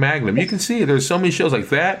lot like Magnum. You can see there's so many shows like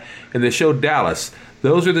that, and the show Dallas.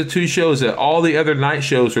 Those are the two shows that all the other night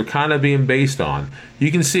shows are kind of being based on. You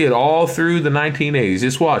can see it all through the 1980s.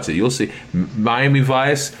 Just watch it. You'll see. Miami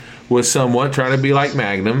Vice was somewhat trying to be like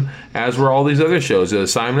Magnum, as were all these other shows.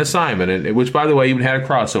 Simon, which, by the way, even had a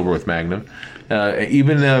crossover with Magnum.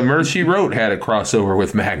 Even Murder, She Wrote had a crossover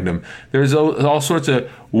with Magnum. There's all sorts of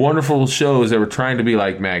wonderful shows that were trying to be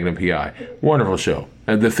like Magnum P.I. Wonderful show.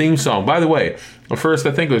 And the theme song, by the way, the first,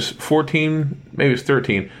 I think it was 14, maybe it was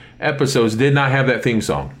 13 episodes did not have that theme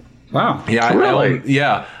song. Wow. Yeah, really?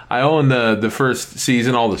 I own the first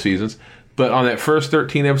season, all the seasons. But on that first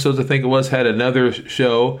 13 episodes, I think it was, had another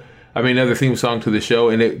theme song to the show,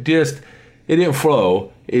 and it didn't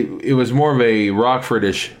flow. It was more of a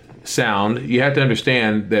Rockfordish sound. You have to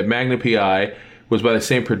understand that Magnum P.I. was by the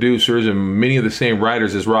same producers and many of the same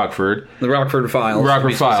writers as Rockford. The Rockford Files.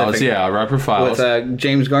 Rockford Files. With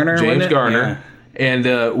James Garner. James Garner. Yeah.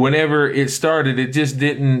 And whenever it started, it just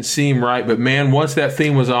didn't seem right. But man, once that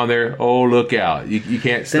theme was on there, oh, look out. You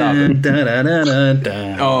can't stop it.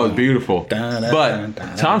 Oh, it's beautiful. But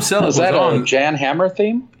Tom Selleck was that on. A Jan Hammer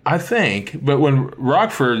theme? I think. But when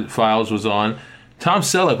Rockford Files was on, Tom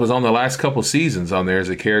Selleck was on the last couple seasons on there as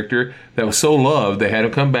a character that was so loved, they had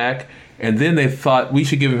him come back. And then they thought we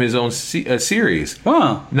should give him his own series.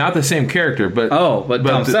 Wow. Not the same character, but Tom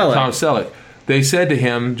Selleck. Tom Selleck. They said to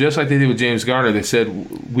him, just like they did with James Garner, they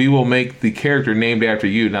said, we will make the character named after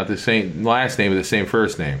you, not the same last name, but the same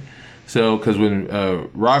first name. So, because when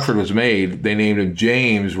Rockford was made, they named him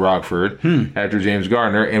James Rockford after James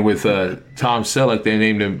Garner. And with Tom Selleck, they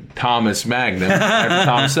named him Thomas Magnum after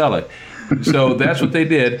Tom Selleck. So that's what they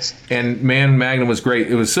did, and man, Magnum was great.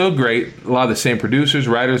 It was so great. A lot of the same producers,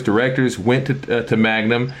 writers, directors went to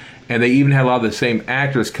Magnum, and they even had a lot of the same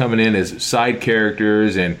actors coming in as side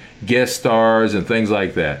characters and guest stars and things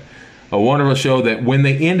like that. A wonderful show that when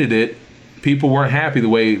they ended it, people weren't happy the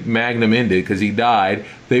way Magnum ended because he died.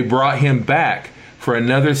 They brought him back for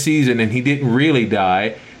another season, and he didn't really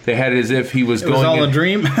die. They had it as if he was going. It was all a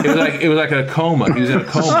dream. It was like a coma. He was in a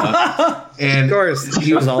coma. And of course,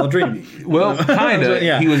 he was all a dream. Well, kind of.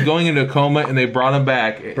 Yeah. He was going into a coma, and they brought him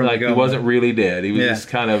back like he wasn't really dead. He was just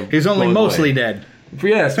kind of. He was only mostly dead.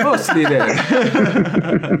 Yes, mostly dead.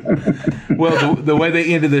 Well, the way they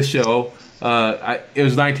ended the show, it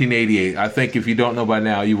was 1988. I think if you don't know by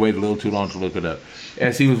now, you waited a little too long to look it up.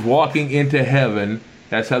 As he was walking into heaven,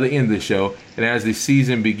 that's how they ended the show. And as the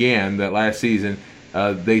season began, that last season,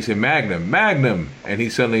 they said Magnum, and he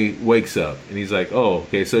suddenly wakes up, and he's like, "Oh,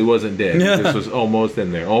 okay, so he wasn't dead. He just was almost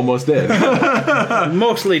in there, almost dead,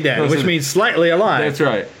 mostly dead, which means slightly alive." That's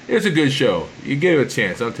right. It's a good show. You give it a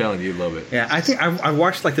chance. I'm telling you, you love it. Yeah, I think I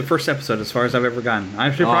watched like the first episode as far as I've ever gotten. I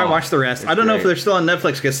should probably watch the rest. I don't know if they're still on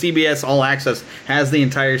Netflix because CBS All Access has the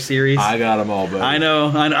entire series. I got them all, buddy. I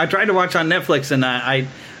know. I tried to watch on Netflix, and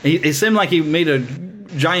it seemed like he made a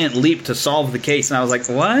giant leap to solve the case, and I was like,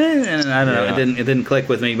 what? And I don't know, it didn't click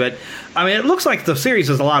with me, but I mean, it looks like the series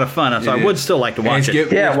is a lot of fun, so I would still like to watch it.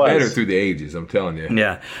 It's better through the ages, I'm telling you.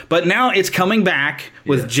 Yeah, but now it's coming back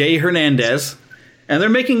with Jay Hernandez, and they're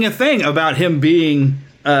making a thing about him being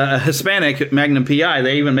a Hispanic Magnum P.I.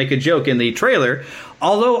 They even make a joke in the trailer,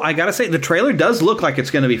 although I gotta say, the trailer does look like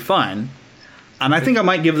it's going to be fun. And I think I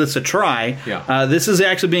might give this a try. Yeah. This is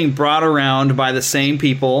actually being brought around by the same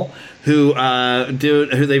people who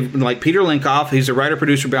they've like Peter Linkoff. He's the writer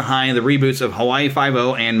producer behind the reboots of Hawaii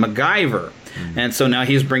Five-0 and MacGyver. And so now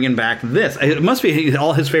he's bringing back this. It must be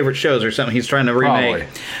all his favorite shows or something he's trying to remake.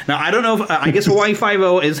 Probably. Now, I don't know if... I guess Hawaii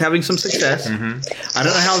Five-0 is having some success. I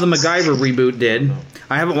don't know how the MacGyver reboot did.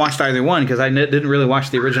 I haven't watched either one because I didn't really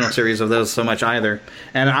watch the original series of those so much either.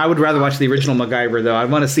 And I would rather watch the original MacGyver, though. I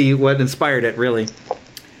want to see what inspired it, really.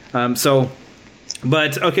 So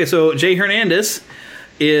Jay Hernandez...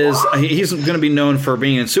 he's going to be known for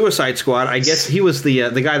being in Suicide Squad. I guess he was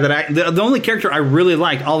the guy that the only character I really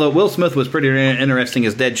liked, although Will Smith was pretty interesting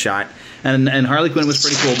as Deadshot, and Harley Quinn was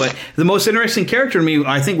pretty cool. But the most interesting character to me,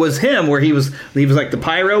 I think, was him, where he was like the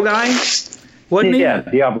pyro guy, wasn't he? Yeah,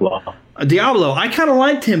 Diablo. I kind of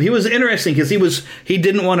liked him. He was interesting because he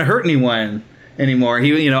didn't want to hurt anyone anymore.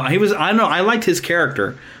 He was I don't know. I liked his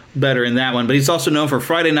character better in that one. But he's also known for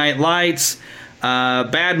Friday Night Lights.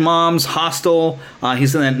 Bad Moms, Hostel.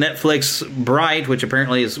 He's in that Netflix Bright, which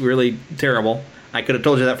apparently is really terrible. I could have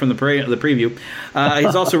told you that from the preview.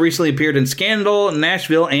 He's also recently appeared in Scandal,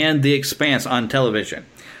 Nashville, and The Expanse on television.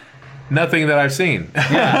 Nothing that I've seen.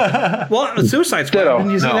 Yeah. Well, Suicide Squad.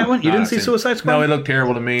 Didn't you see that one? You didn't see Suicide Squad? No, it looked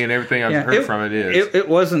terrible to me, and everything I've heard from it is. It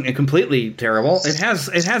wasn't completely terrible. It has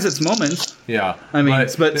its moments. Yeah. I mean,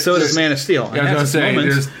 but so does Man of Steel. I was going to say,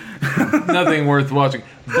 there's nothing worth watching.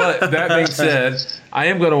 But that being said, I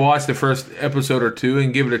am going to watch the first episode or two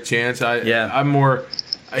and give it a chance. I'm more...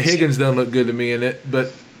 Higgins doesn't look good to me in it,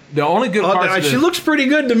 but... The only good parts she looks pretty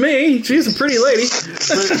good to me. She's a pretty lady.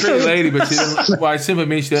 Pretty lady, but she doesn't. Well, I simply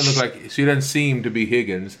mean she doesn't look like. She doesn't seem to be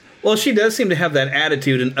Higgins. Well, she does seem to have that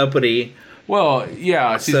attitude and uppity. Well,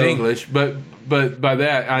 yeah, she's English, but by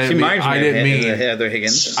that I didn't mean Heather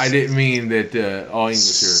Higgins. I didn't mean that all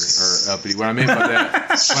English are uppity. What I meant by that,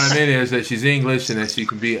 what I meant is that she's English and that she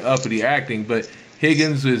can be uppity acting. But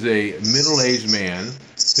Higgins is a middle-aged man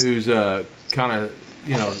who's kind of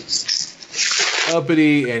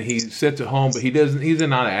uppity, and he sits at home, but he's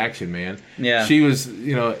not an action man. Yeah. She was,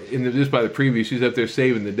 just by the preview, she's up there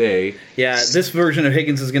saving the day. Yeah, this version of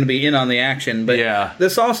Higgins is going to be in on the action, but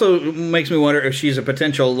this also makes me wonder if she's a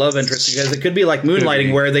potential love interest, because it could be like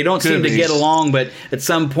Moonlighting, where they don't seem to get along, but at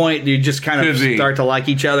some point you just kind of start to like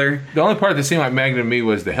each other. The only part that seemed like Magnum to me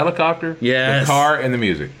was the helicopter, the car, and the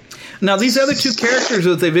music. Now, these other two characters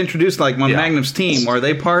that they've introduced, like on Magnum's team, are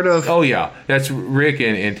they part of... Oh, yeah. That's Rick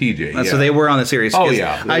and TJ. So they were on the series. Oh,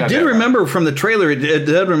 yeah. I did remember from the trailer, it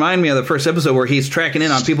did remind me of the first episode where he's tracking in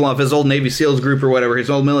on people off his old Navy SEALs group or whatever, his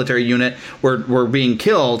old military unit, were being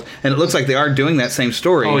killed, and it looks like they are doing that same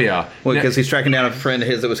story. Oh, yeah. Because he's tracking down a friend of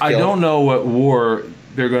his that was killed. I don't know what war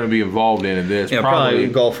they're going to be involved in this. Probably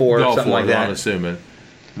Gulf War or something like that. I'm assuming.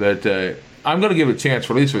 But I'm going to give it a chance,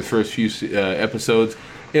 for at least for the first few episodes.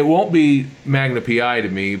 It won't be Magna PI to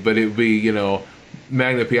me, but it will be,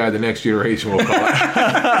 Magna PI the next generation, we'll call it.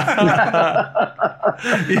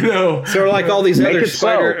 Sort of like all these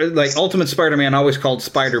other like Ultimate Spider-Man, always called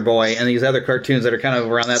Spider-Boy, and these other cartoons that are kind of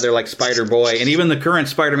around that, they're like Spider-Boy. And even the current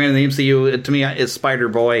Spider-Man in the MCU, to me, is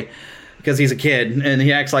Spider-Boy, because he's a kid, and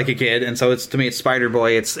he acts like a kid, and so to me, it's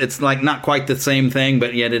Spider-Boy. It's like not quite the same thing,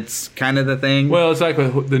 but yet it's kind of the thing. Well, it's like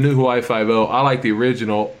with the new Hawaii Five-0. I like the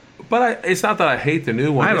original. But it's not that I hate the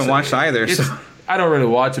new one. I haven't watched either. I don't really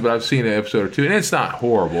watch it, but I've seen an episode or two, and it's not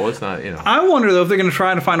horrible. It's not, I wonder, though, if they're going to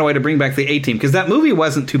try to find a way to bring back the A-Team, because that movie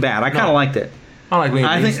wasn't too bad. I kind of liked it. I like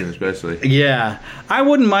Liam Neeson, especially. Yeah. I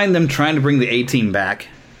wouldn't mind them trying to bring the A-Team back.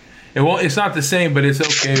 It's not the same, but it's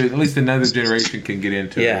okay. At least another generation can get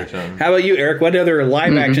into it or something. How about you, Eric? What other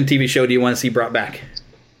live-action TV show do you want to see brought back?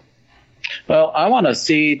 Well, I want to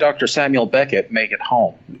see Dr. Samuel Beckett make it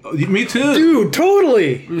home. Me too. Dude,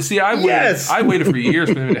 totally. See, I waited for years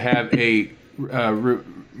for them to have a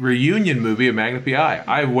reunion movie of Magna PI.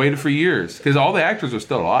 I waited for years because all the actors are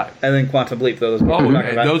still alive. And then Quantum Leap, those. Those are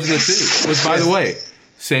the two. Which, by the way,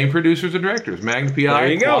 same producers and directors. Magna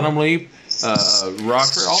PI, Quantum Leap,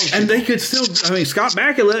 Rockford, all and they could still. I mean, Scott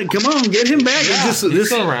Bakula, come on, get him back. Yeah, he's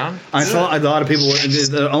still around. I saw a lot of people.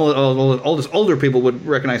 Older people would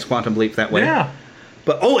recognize Quantum Leap that way. Yeah,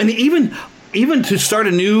 but and even to start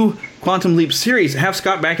a new Quantum Leap series, have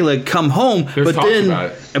Scott Bakula come home, but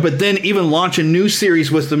then even launch a new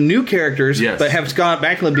series with some new characters, but have Scott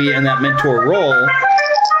Bakula be in that mentor role.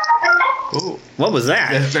 Ooh. What was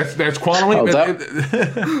that? That's Quantum Leap.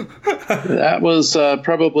 That was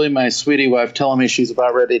probably my sweetie wife telling me she's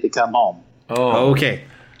about ready to come home. Oh, okay.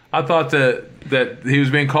 I thought that he was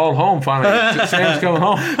being called home finally. Sam's coming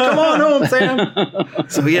home. Come on home, Sam.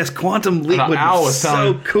 So yes, Quantum Leap would be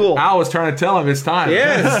so cool. Al was trying to tell him it's time.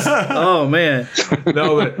 Yes. Oh man.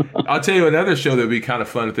 No, but I'll tell you another show that would be kind of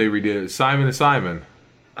fun if they redid it. Simon and Simon.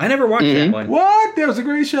 I never watched that one. What? That was a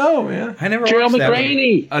great show, man. I never watched that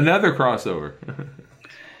one. Another crossover.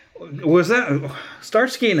 Was that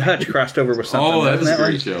Starsky and Hutch crossed over with something? Oh, that was a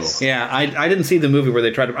one? great show. Yeah, I didn't see the movie where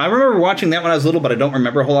they tried to. I remember watching that when I was little, but I don't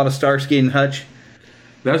remember a whole lot of Starsky and Hutch.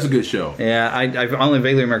 That's a good show. Yeah, I only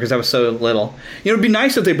vaguely remember because I was so little. You know, it'd be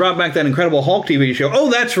nice if they brought back that Incredible Hulk TV show.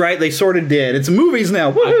 Oh, that's right, they sort of did. It's movies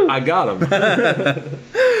now. Woohoo! I got them.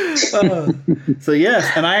 So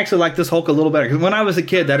yes, and I actually like this Hulk a little better because when I was a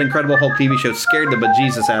kid, that Incredible Hulk TV show scared the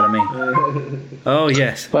bejesus out of me. Oh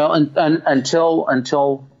yes. Well,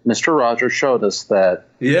 until Mr. Rogers showed us that,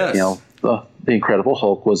 yes, the Incredible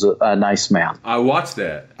Hulk was a nice man. I watched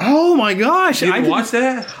that. Oh my gosh! You didn't watch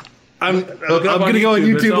that? I'm going to go on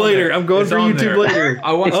YouTube later. I'm going for YouTube later.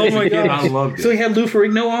 I watched it. My gosh. I loved it. So he had Lou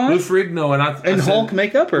Ferrigno on? Lou Ferrigno and Hulk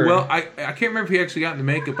makeup? Or? Well, I can't remember if he actually got into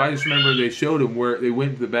makeup. I just remember they showed him where they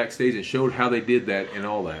went to the backstage and showed how they did that and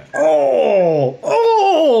all that.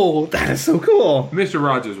 Oh, that is so cool. Mr.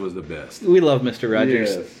 Rogers was the best. We love Mr.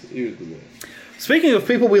 Rogers. Yes, he was the best. Speaking of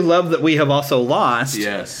people we love that we have also lost.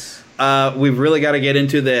 Yes. We've really got to get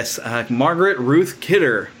into this. Margaret Ruth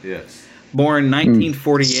Kidder. Yes. Born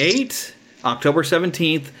 1948. October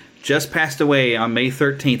 17th, just passed away on May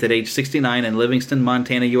 13th at age 69 in Livingston,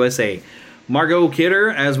 Montana, USA. Margot Kidder,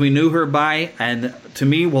 as we knew her by, and to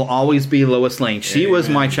me will always be Lois Lane. She was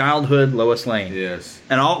my childhood Lois Lane. Yes.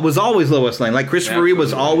 And was always Lois Lane. Like Christopher Reeve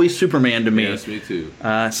was always Superman to me. Yes, me too.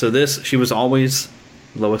 She was always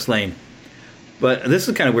Lois Lane. But this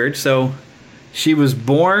is kind of weird. So she was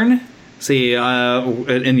born...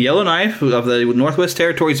 in Yellowknife of the Northwest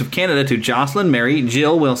Territories of Canada to Jocelyn Mary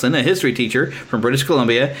Jill Wilson, a history teacher from British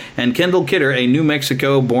Columbia, and Kendall Kidder, a New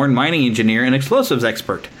Mexico-born mining engineer and explosives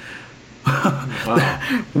expert.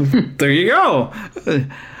 Wow. There you go.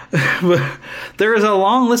 There is a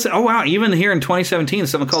long list. Oh, wow. Even here in 2017,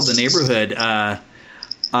 something called The Neighborhood.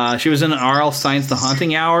 She was in R.L. Stine's The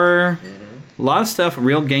Haunting Hour. A lot of stuff.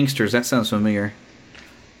 Real Gangsters. That sounds familiar.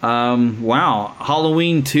 Wow.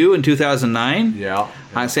 Halloween 2 in 2009. Yeah.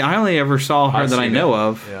 I only ever saw her that I know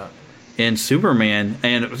of. Yeah. In Superman,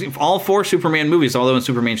 and all 4 Superman movies, although in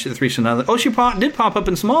Superman 3 she's not. Oh, she did pop up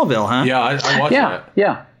in Smallville, huh? Yeah, I watched that.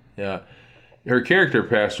 Yeah. Her character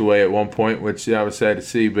passed away at one point, which I was sad to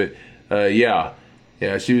see, but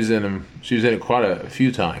she was in them. She was in it quite a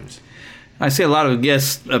few times. I see a lot of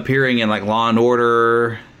guests appearing in like Law and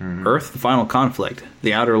Order, Earth: The Final Conflict,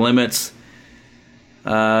 The Outer Limits.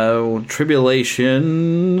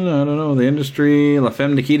 Tribulation, I don't know, The Industry, La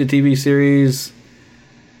Femme Nikita TV series,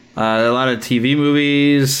 a lot of TV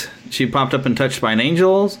movies. She popped up in Touched by an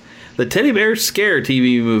Angel, the Teddy Bear Scare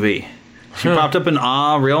TV movie. She popped up in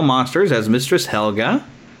Real Monsters as Mistress Helga.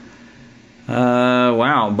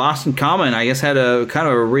 Wow, Boston Common, I guess, had a kind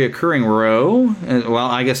of a reoccurring role. Well,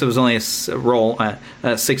 I guess it was only a role,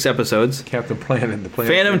 6 episodes. Captain Planet and the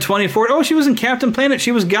Planet. Phantom 24. Oh, she was in Captain Planet.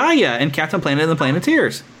 She was Gaia in Captain Planet and the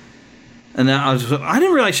Planeteers. And I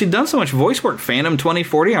didn't realize she'd done so much voice work. Phantom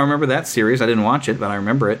 2040. I remember that series. I didn't watch it, but I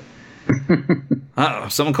remember it.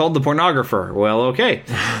 Someone called The Pornographer. Well, okay.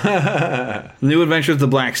 New Adventures of the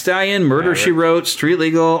Black Stallion, Murder, She Wrote, Street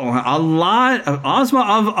Legal, a lot of Ozma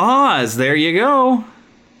of Oz. There you go.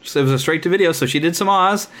 So it was a straight to video, so she did some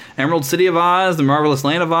Oz. Emerald City of Oz, The Marvelous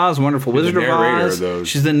Land of Oz, Wonderful Wizard of Oz.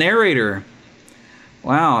 She's the narrator.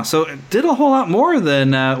 Wow. So it did a whole lot more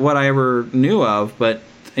than what I ever knew of, but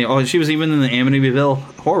she was even in the Amityville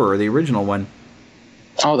Horror, the original one.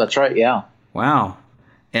 Oh, that's right, yeah. Wow.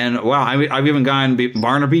 And wow, I've even gone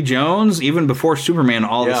Barnaby Jones, even before Superman,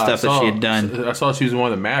 all the stuff that she had done. I saw she was in one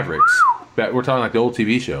of the Mavericks. We're talking like the old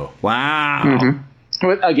TV show. Wow.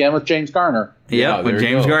 Mm-hmm. Again, with James Garner. Yeah, with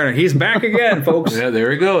James Garner. He's back again, folks. Yeah, there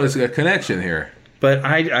we go. It's a connection here. But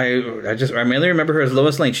I mainly remember her as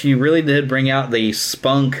Lois Lane. She really did bring out the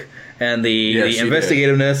spunk and the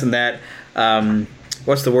investigativeness did. And that,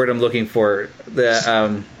 what's the word I'm looking for?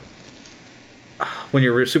 When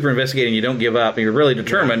you're super investigating, you don't give up. You're really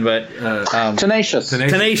determined, but... Tenacious.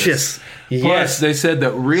 Tenacious. Yes. Plus, they said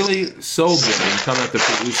that really sold them, and talking about the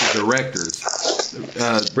producers, directors.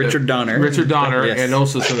 Richard Donner. Yes. And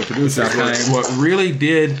also some of the producers. What really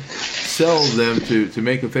did sell them to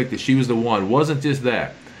make them think that she was the one wasn't just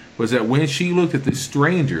that. Was that when she looked at the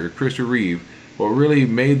stranger, Christopher Reeve, what really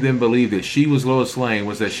made them believe that she was Lois Lane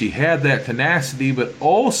was that she had that tenacity, but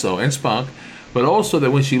also, and spunk, but also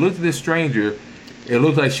that when she looked at this stranger, it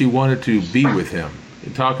looked like she wanted to be with him,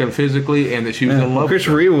 talking physically, and that she was in love.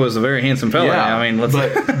 Christopher Reeve was a very handsome fella. Yeah, I mean,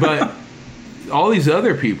 but all these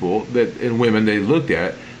other people and women they looked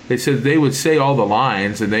at, they said they would say all the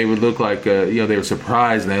lines, and they would look like they were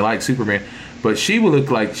surprised and they liked Superman, but she would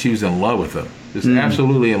look like she was in love with him, just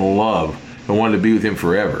absolutely in love, and wanted to be with him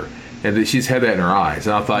forever. And she's had that in her eyes.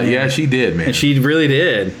 And I thought, yeah, she did, man. And she really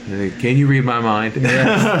did. Can you read my mind?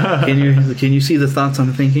 Yes. Can you see the thoughts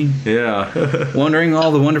I'm thinking? Yeah. Wondering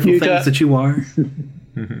all the wonderful things that you are.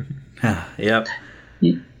 Yep.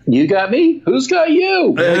 You got me? Who's got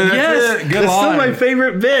you? Yes, Good it's still line. my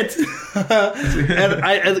favorite bit.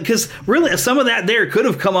 And because really, some of that there could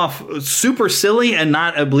have come off super silly and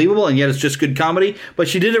not believable, and yet it's just good comedy. But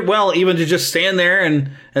she did it well, even to just stand there and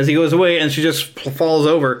as he goes away, and she just falls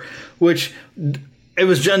over, which it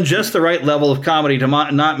was done just the right level of comedy to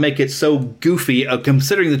not make it so goofy.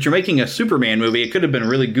 Considering that you're making a Superman movie, it could have been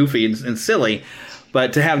really goofy and silly,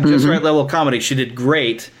 but to have just the right level of comedy, she did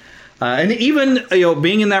great. And even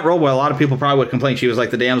being in that role, well, a lot of people probably would complain she was like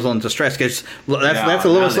the damsel in distress, because that's a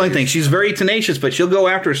Lois Lane thing. She's very tenacious, but she'll go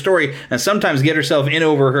after a story and sometimes get herself in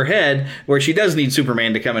over her head where she does need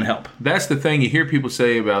Superman to come and help. That's the thing you hear people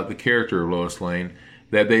say about the character of Lois Lane,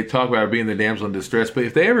 that they talk about her being the damsel in distress, but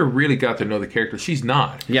if they ever really got to know the character, she's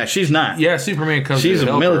not. Yeah, she's not. Yeah, Superman comes She's to a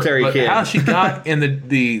help military her, but kid. how she got in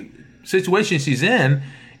the situation she's in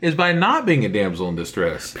is by not being a damsel in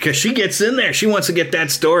distress. Because she gets in there. She wants to get that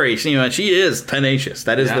story. She is tenacious.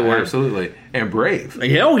 That is the word. Absolutely. And brave.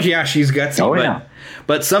 Oh, yeah, she's gutsy.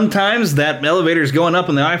 But sometimes that elevator's going up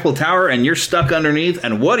in the Eiffel Tower and you're stuck underneath,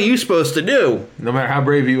 and what are you supposed to do? No matter how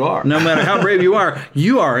brave you are. No matter how brave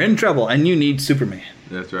you are in trouble, and you need Superman.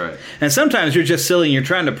 That's right. And sometimes you're just silly and you're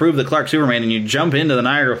trying to prove that Clark's Superman and you jump into the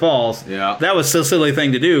Niagara Falls. Yeah. That was still a silly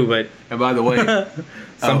thing to do, but... And by the way...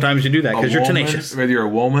 sometimes you do that because you're tenacious. Whether you're a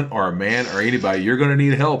woman or a man or anybody, you're going to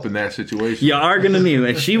need help in that situation. You are going to need it.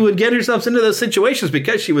 And she would get herself into those situations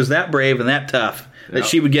because she was that brave and that tough that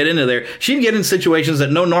she would get into there. She'd get in situations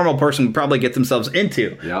that no normal person would probably get themselves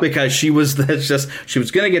into because she was going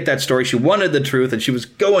to get that story. She wanted the truth and she was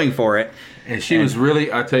going for it. And she was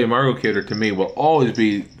really, I tell you, Margot Kidder to me will always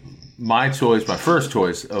be my first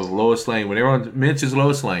choice of Lois Lane. When everyone mentions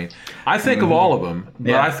Lois Lane, I think of all of them,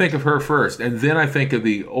 but I think of her first. And then I think of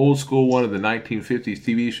the old school one of the 1950s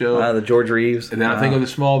TV show. The George Reeves. And then I think of the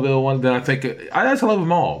Smallville one. Then I think I just love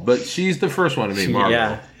them all. But she's the first one to me, Margot.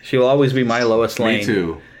 Yeah, she will always be my Lois Lane. Me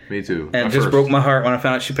too. And it just broke my heart when I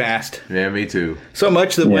found out she passed. Yeah, me too. So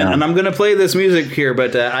much that when, and I'm going to play this music here,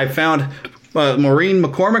 but I found Maureen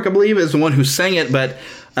McCormick, I believe, is the one who sang it,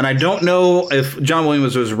 and I don't know if John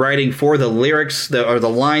Williams was writing for the lyrics or the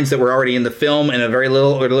lines that were already in the film in a very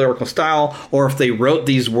lyrical style, or if they wrote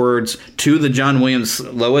these words to the John Williams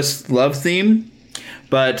Lois love theme.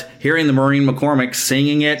 But hearing the Maureen McCormick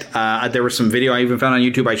singing it, there was some video I even found on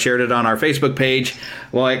YouTube. I shared it on our Facebook page.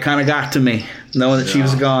 Well, it kind of got to me, knowing that she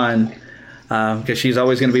was gone, because she's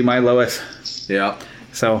always going to be my Lois. Yeah.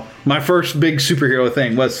 So my first big superhero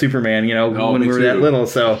thing was Superman, when we were that little.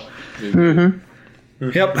 So. Mm-hmm.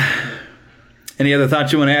 Yep. Any other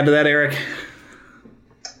thoughts you want to add to that, Eric?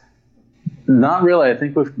 Not really. I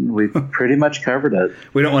think we've pretty much covered it.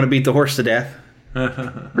 We don't want to beat the horse to death.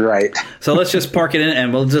 Right. So let's just park it in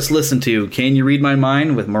and we'll just listen to Can You Read My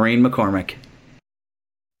Mind with Maureen McCormick.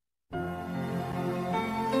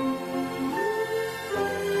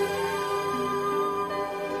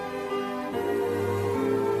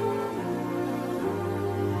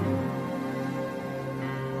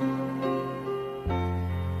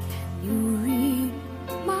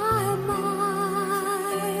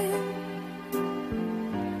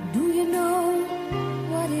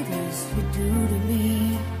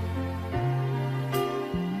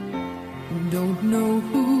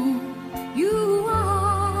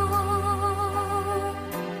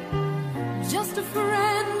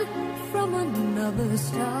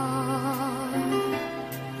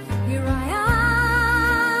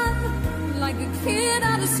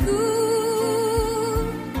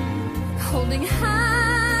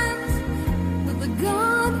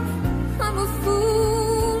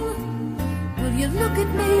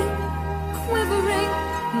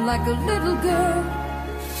 Like a little girl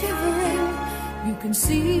shivering, you can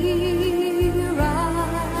see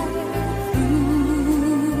right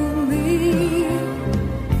through me.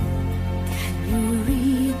 Can you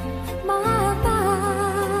read my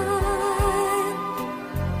mind?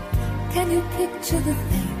 Can you picture the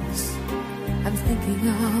things I'm thinking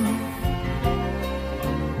of?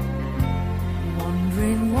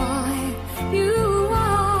 Wondering why you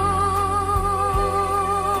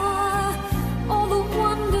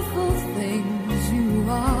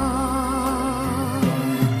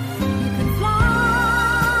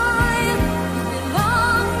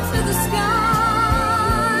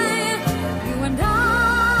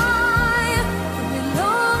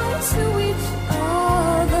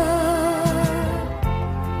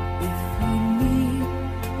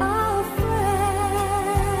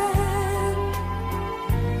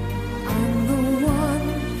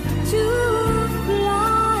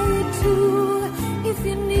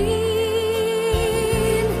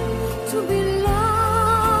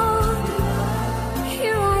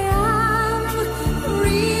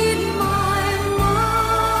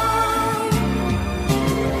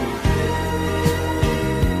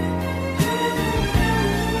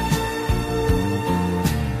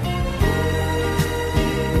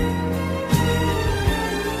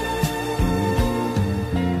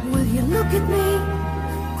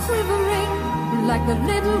like a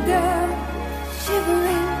little girl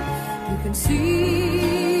shivering. You can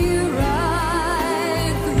see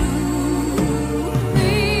right through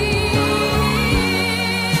me.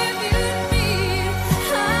 If you need a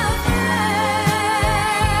friend,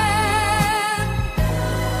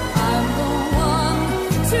 I'm the one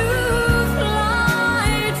to fly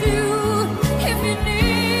to. If you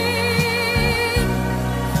need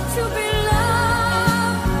to be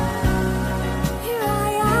loved, here I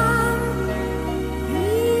am.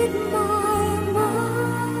 Read my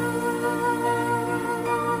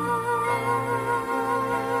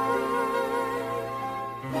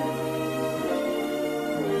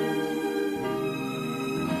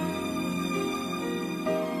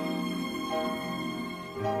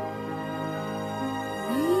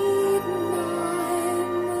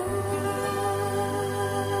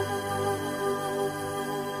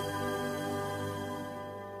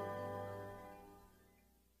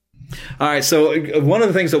All right, so one of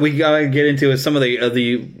the things that we gotta get into is some of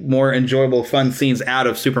the more enjoyable, fun scenes out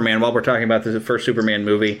of Superman while we're talking about the first Superman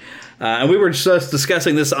movie. And we were just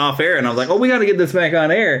discussing this off air, and I was like, oh, we got to get this back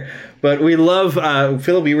on air. But we love,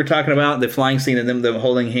 Philip, you were talking about the flying scene and them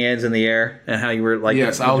holding hands in the air and how you were like...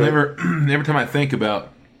 Yes, I'll never, every time I think about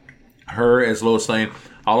her as Lois Lane,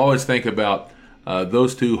 I'll always think about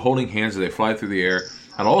those two holding hands as they fly through the air.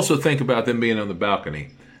 I'll also think about them being on the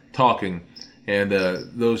balcony, talking. And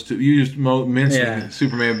those two, you just mentioned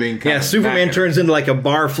Superman being kind of Superman back turns into like a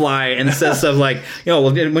barfly and says stuff like,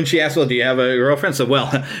 when she asks, well, do you have a girlfriend? So,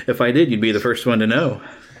 well, if I did, you'd be the first one to know.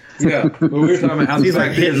 Yeah, but we were talking about how he's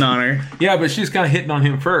like hitting on her. Yeah, but she's kind of hitting on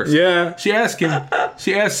him first. Yeah, she asked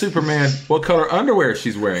Superman what color underwear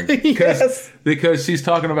she's wearing because she's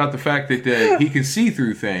talking about the fact that he can see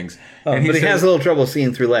through things. And he has a little trouble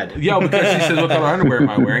seeing through lead. Yeah, because she says, what color underwear am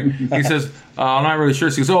I wearing? He says, I'm not really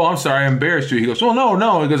sure. She goes, oh, I'm sorry, I embarrassed you. He goes, well,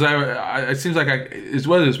 no. He goes, it seems like it's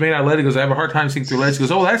whether it's made out of lead. He goes, I have a hard time seeing through lead. She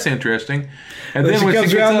goes, oh, that's interesting. And then when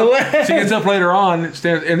she gets up later on,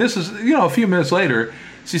 and this is, a few minutes later,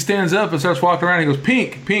 she stands up and starts walking around. He goes,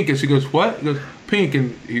 pink. And she goes, what? He goes, pink.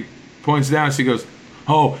 And he points down and she goes,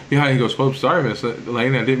 oh, yeah. He goes, well, sorry, Miss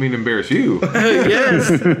Lane, I didn't mean to embarrass you.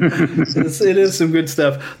 Yes. It is some good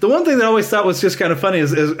stuff. The one thing that I always thought was just kind of funny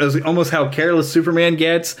is almost how careless Superman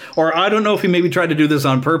gets. Or I don't know if he maybe tried to do this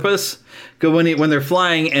on purpose. When they're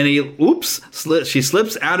flying and she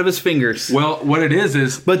slips out of his fingers. Well, what it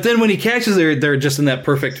is... But then when he catches her, they're just in that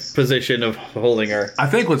perfect position of holding her. I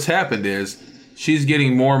think what's happened is... she's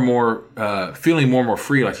getting more and more, feeling more and more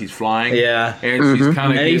free, like she's flying. Yeah, and she's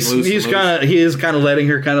kind of getting loose. He is kind of letting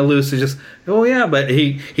her kind of loose. It's just, but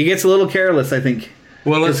he gets a little careless, I think.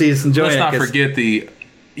 Well, he's enjoying let's not forget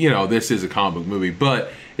this is a comic book movie,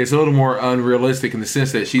 but it's a little more unrealistic in the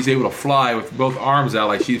sense that she's able to fly with both arms out,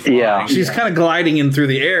 like she's flying. Yeah, she's kind of gliding in through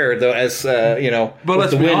the air, though, as But with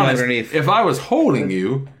let's the be wind honest, underneath. if I was holding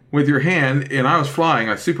you with your hand and I was flying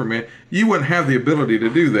like Superman, you wouldn't have the ability to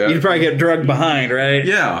do that. You'd probably get drugged behind, right?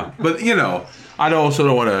 Yeah, but I also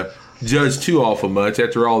don't want to judge too awful much.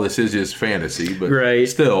 After all, this is just fantasy, but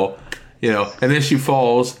still, and then she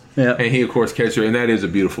falls, and he of course catches her, and that is a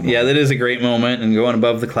beautiful moment. Yeah, that is a great moment, and going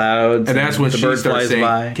above the clouds, and that's when the she bird starts flies saying,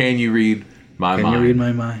 by. "Can you read my mind? Can you read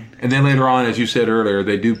my mind?" And then later on, as you said earlier,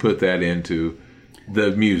 they do put that into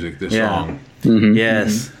the music, the song. Mm-hmm.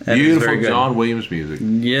 Yes. Mm-hmm. Beautiful John Williams music.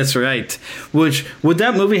 Yes, right. Which, would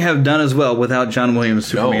that movie have done as well without John Williams'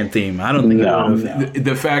 Superman theme? I don't think it would have.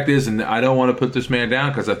 The fact is, and I don't want to put this man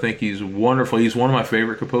down because I think he's wonderful. He's one of my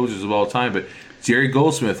favorite composers of all time, but Jerry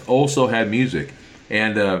Goldsmith also had music.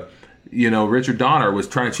 And, Richard Donner was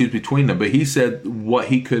trying to choose between them, but he said what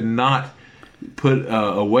he could not put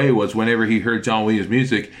away was whenever he heard John Williams'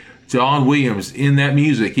 music, John Williams, in that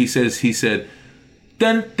music, he said,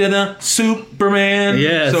 dun, dun, dun, Superman.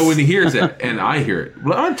 Yes. So when he hears that, and I hear it,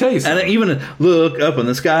 well, I'll tell you something. And even look up in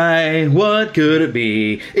the sky, what could it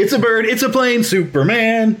be? It's a bird, it's a plane,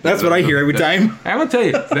 Superman. That's what I hear every time. I'm going to tell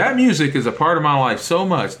you, that music is a part of my life so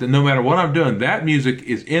much that no matter what I'm doing, that music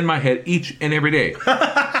is in my head each and every day.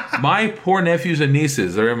 My poor nephews and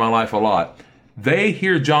nieces that are in my life a lot, they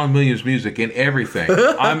hear John Williams music in everything.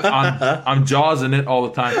 I'm Jawsing it all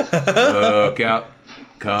the time. Look out.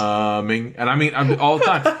 Coming. And I'm all the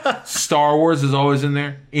time. Star Wars is always in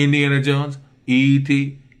there. Indiana Jones,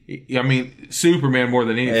 E.T. Superman more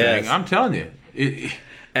than anything. Yes. I'm telling you.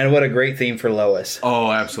 And what a great theme for Lois.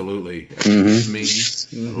 Oh, absolutely.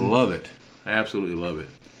 Love it. I absolutely love it.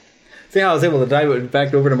 See how I was able to dive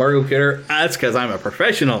back over to Margot Kidder? That's because I'm a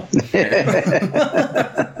professional.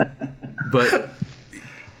 But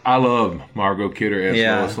I love Margot Kidder as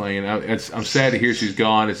Lois Lane. I'm sad to hear she's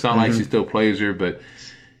gone. It's not like she still plays her, but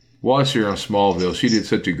Watch her on Smallville. She did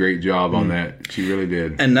such a great job on that. She really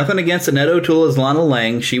did. And nothing against Annette O'Toole as Lana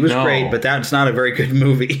Lang. She was great, but that's not a very good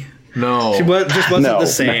movie. No. She just wasn't the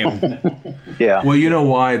same. Yeah. Well, you know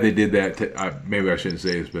why they did that? Maybe I shouldn't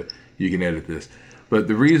say this, but you can edit this. But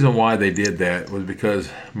the reason why they did that was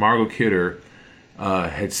because Margot Kidder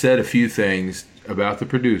had said a few things about the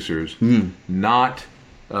producers not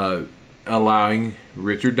allowing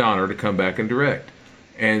Richard Donner to come back and direct.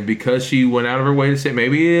 And because she went out of her way to say,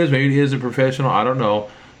 maybe he is a professional, I don't know,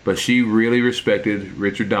 but she really respected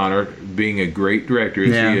Richard Donner being a great director as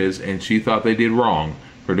he is, and she thought they did wrong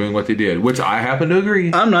for doing what they did, which I happen to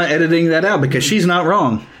agree. I'm not editing that out because she's not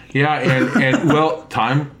wrong. Yeah, and well,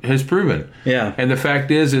 time has proven. Yeah. And the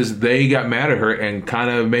fact is they got mad at her and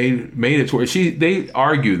kind of made it to where they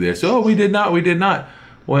argue this. Oh, we did not.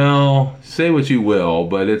 Well, say what you will,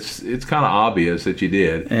 but it's kind of obvious that you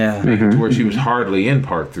did. Yeah. To where she was hardly in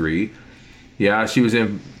part 3. Yeah, she was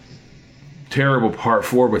in terrible part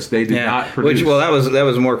 4, but they did not produce. That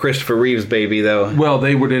was more Christopher Reeve's baby, though. Well,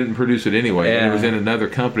 they didn't produce it anyway. Yeah. It was in another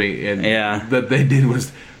company, and that they did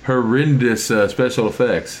was horrendous special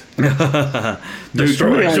effects.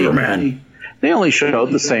 Destroy Superman. They only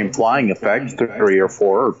showed the same flying effect 3 or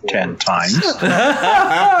 4 or 10 times.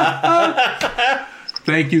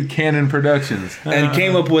 Thank you, Canon Productions. And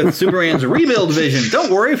came up with Superman's rebuild vision.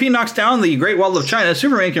 Don't worry, if he knocks down the Great Wall of China,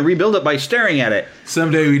 Superman can rebuild it by staring at it.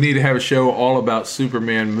 Someday we need to have a show all about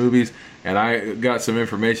Superman movies, and I got some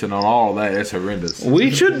information on all of that. It's horrendous. We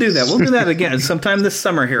should do that. We'll do that again sometime this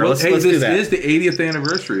summer here. Well, let's do that. This is the 80th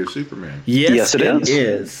anniversary of Superman. Yes, it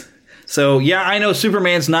is. So, yeah, I know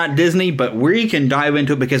Superman's not Disney, but we can dive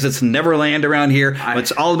into it because it's Neverland around here.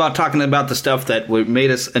 It's all about talking about the stuff that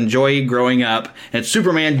made us enjoy growing up. And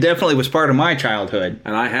Superman definitely was part of my childhood.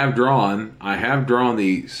 And I have drawn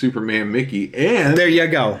the Superman Mickey. And there you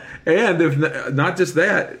go. And if not just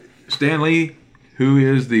that, Stan Lee, who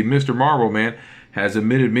is the Mr. Marvel man, has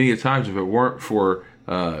admitted many times if it weren't for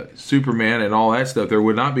Superman and all that stuff, there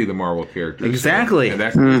would not be the Marvel characters. Exactly. So, and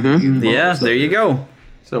that's there you go.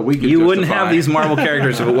 So you wouldn't have these Marvel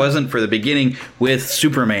characters if it wasn't for the beginning with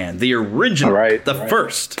Superman, the original, the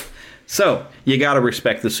first. So you got to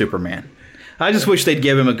respect the Superman. I just wish they'd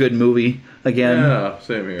give him a good movie again. Yeah,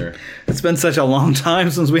 same here. It's been such a long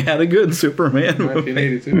time since we had a good Superman movie.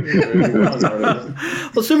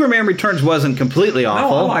 1982. Well, Superman Returns wasn't completely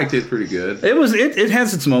awful. No, I liked it pretty good. It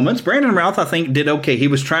has its moments. Brandon Routh, I think, did okay. He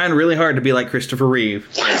was trying really hard to be like Christopher Reeve.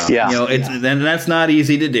 Yeah. And that's not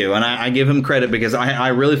easy to do. And I give him credit because I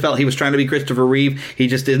really felt he was trying to be Christopher Reeve. He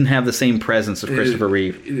just didn't have the same presence of Christopher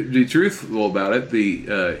Reeve. The truthful about it,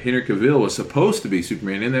 Henry Cavill was supposed to be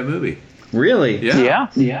Superman in that movie. Really? Yeah.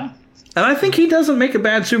 And I think he doesn't make a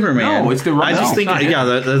bad Superman. No, it's the right. I just think,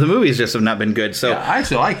 the movies just have not been good. So I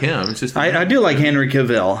actually like him. It's just I do like Henry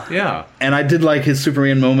Cavill. Yeah, and I did like his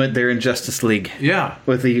Superman moment there in Justice League. Yeah,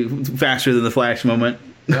 with the faster than the Flash moment.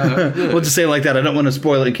 We'll just say it like that. I don't want to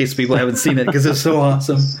spoil it in case people haven't seen it because it's so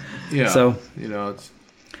awesome. Yeah. So it's.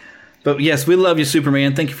 But yes, we love you,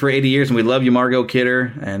 Superman. Thank you for 80 years, and we love you, Margot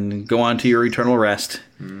Kidder. And go on to your eternal rest.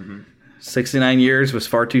 69 years was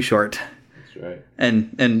far too short. That's right.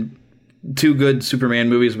 And 2 good Superman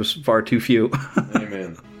movies was far too few.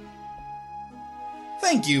 Amen.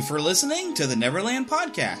 Thank you for listening to the Neverland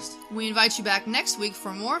Podcast. We invite you back next week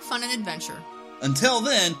for more fun and adventure. Until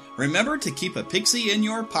then, remember to keep a pixie in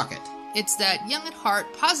your pocket. It's that young at heart,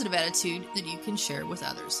 positive attitude that you can share with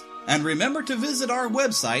others. And remember to visit our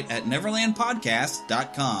website at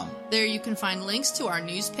neverlandpodcast.com. There you can find links to our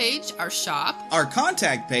news page, our shop, our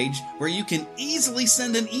contact page, where you can easily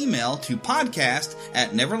send an email to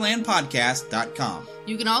podcast@neverlandpodcast.com.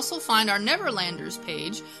 You can also find our Neverlanders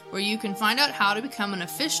page, where you can find out how to become an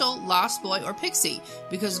official Lost Boy or Pixie,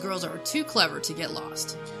 because girls are too clever to get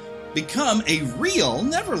lost. Become a real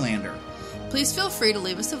Neverlander. Please feel free to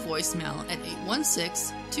leave us a voicemail at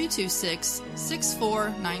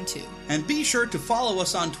 816-226-6492. And be sure to follow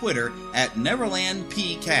us on Twitter at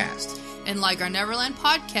NeverlandPcast. And like our Neverland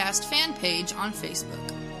Podcast fan page on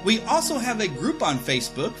Facebook. We also have a group on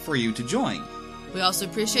Facebook for you to join. We also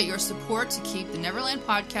appreciate your support to keep the Neverland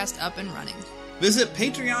Podcast up and running. Visit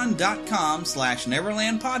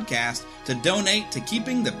patreon.com/NeverlandPodcast to donate to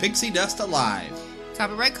keeping the pixie dust alive.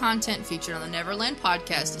 Copyright content featured on the Neverland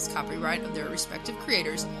Podcast is copyright of their respective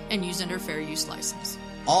creators and used under fair use license.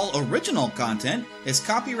 All original content is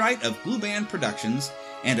copyright of Blue Band Productions,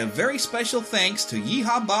 and a very special thanks to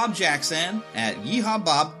Yeehaw Bob Jackson at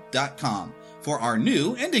yeehawbob.com for our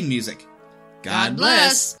new ending music. God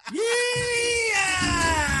bless!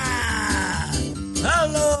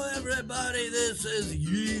 Hello, everybody. This is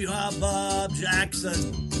Yeehaw Bob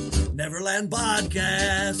Jackson. Neverland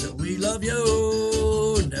Podcast, we love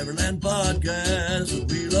you. Neverland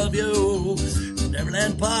Podcast, we love you.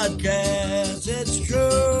 Neverland Podcast, it's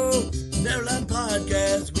true. Neverland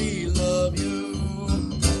Podcast, we love you.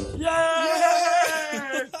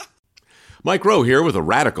 Yeah! Mike Rowe here with a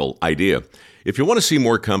radical idea. If you want to see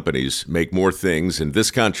more companies make more things in this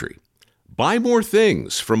country, buy more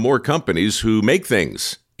things from more companies who make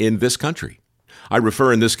things in this country. I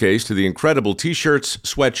refer in this case to the incredible t-shirts,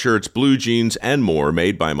 sweatshirts, blue jeans, and more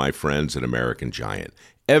made by my friends at American Giant.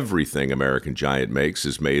 Everything American Giant makes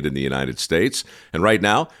is made in the United States. And right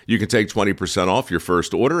now, you can take 20% off your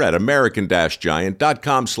first order at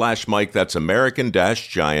american-giant.com/Mike. That's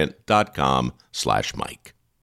american-giant.com/Mike.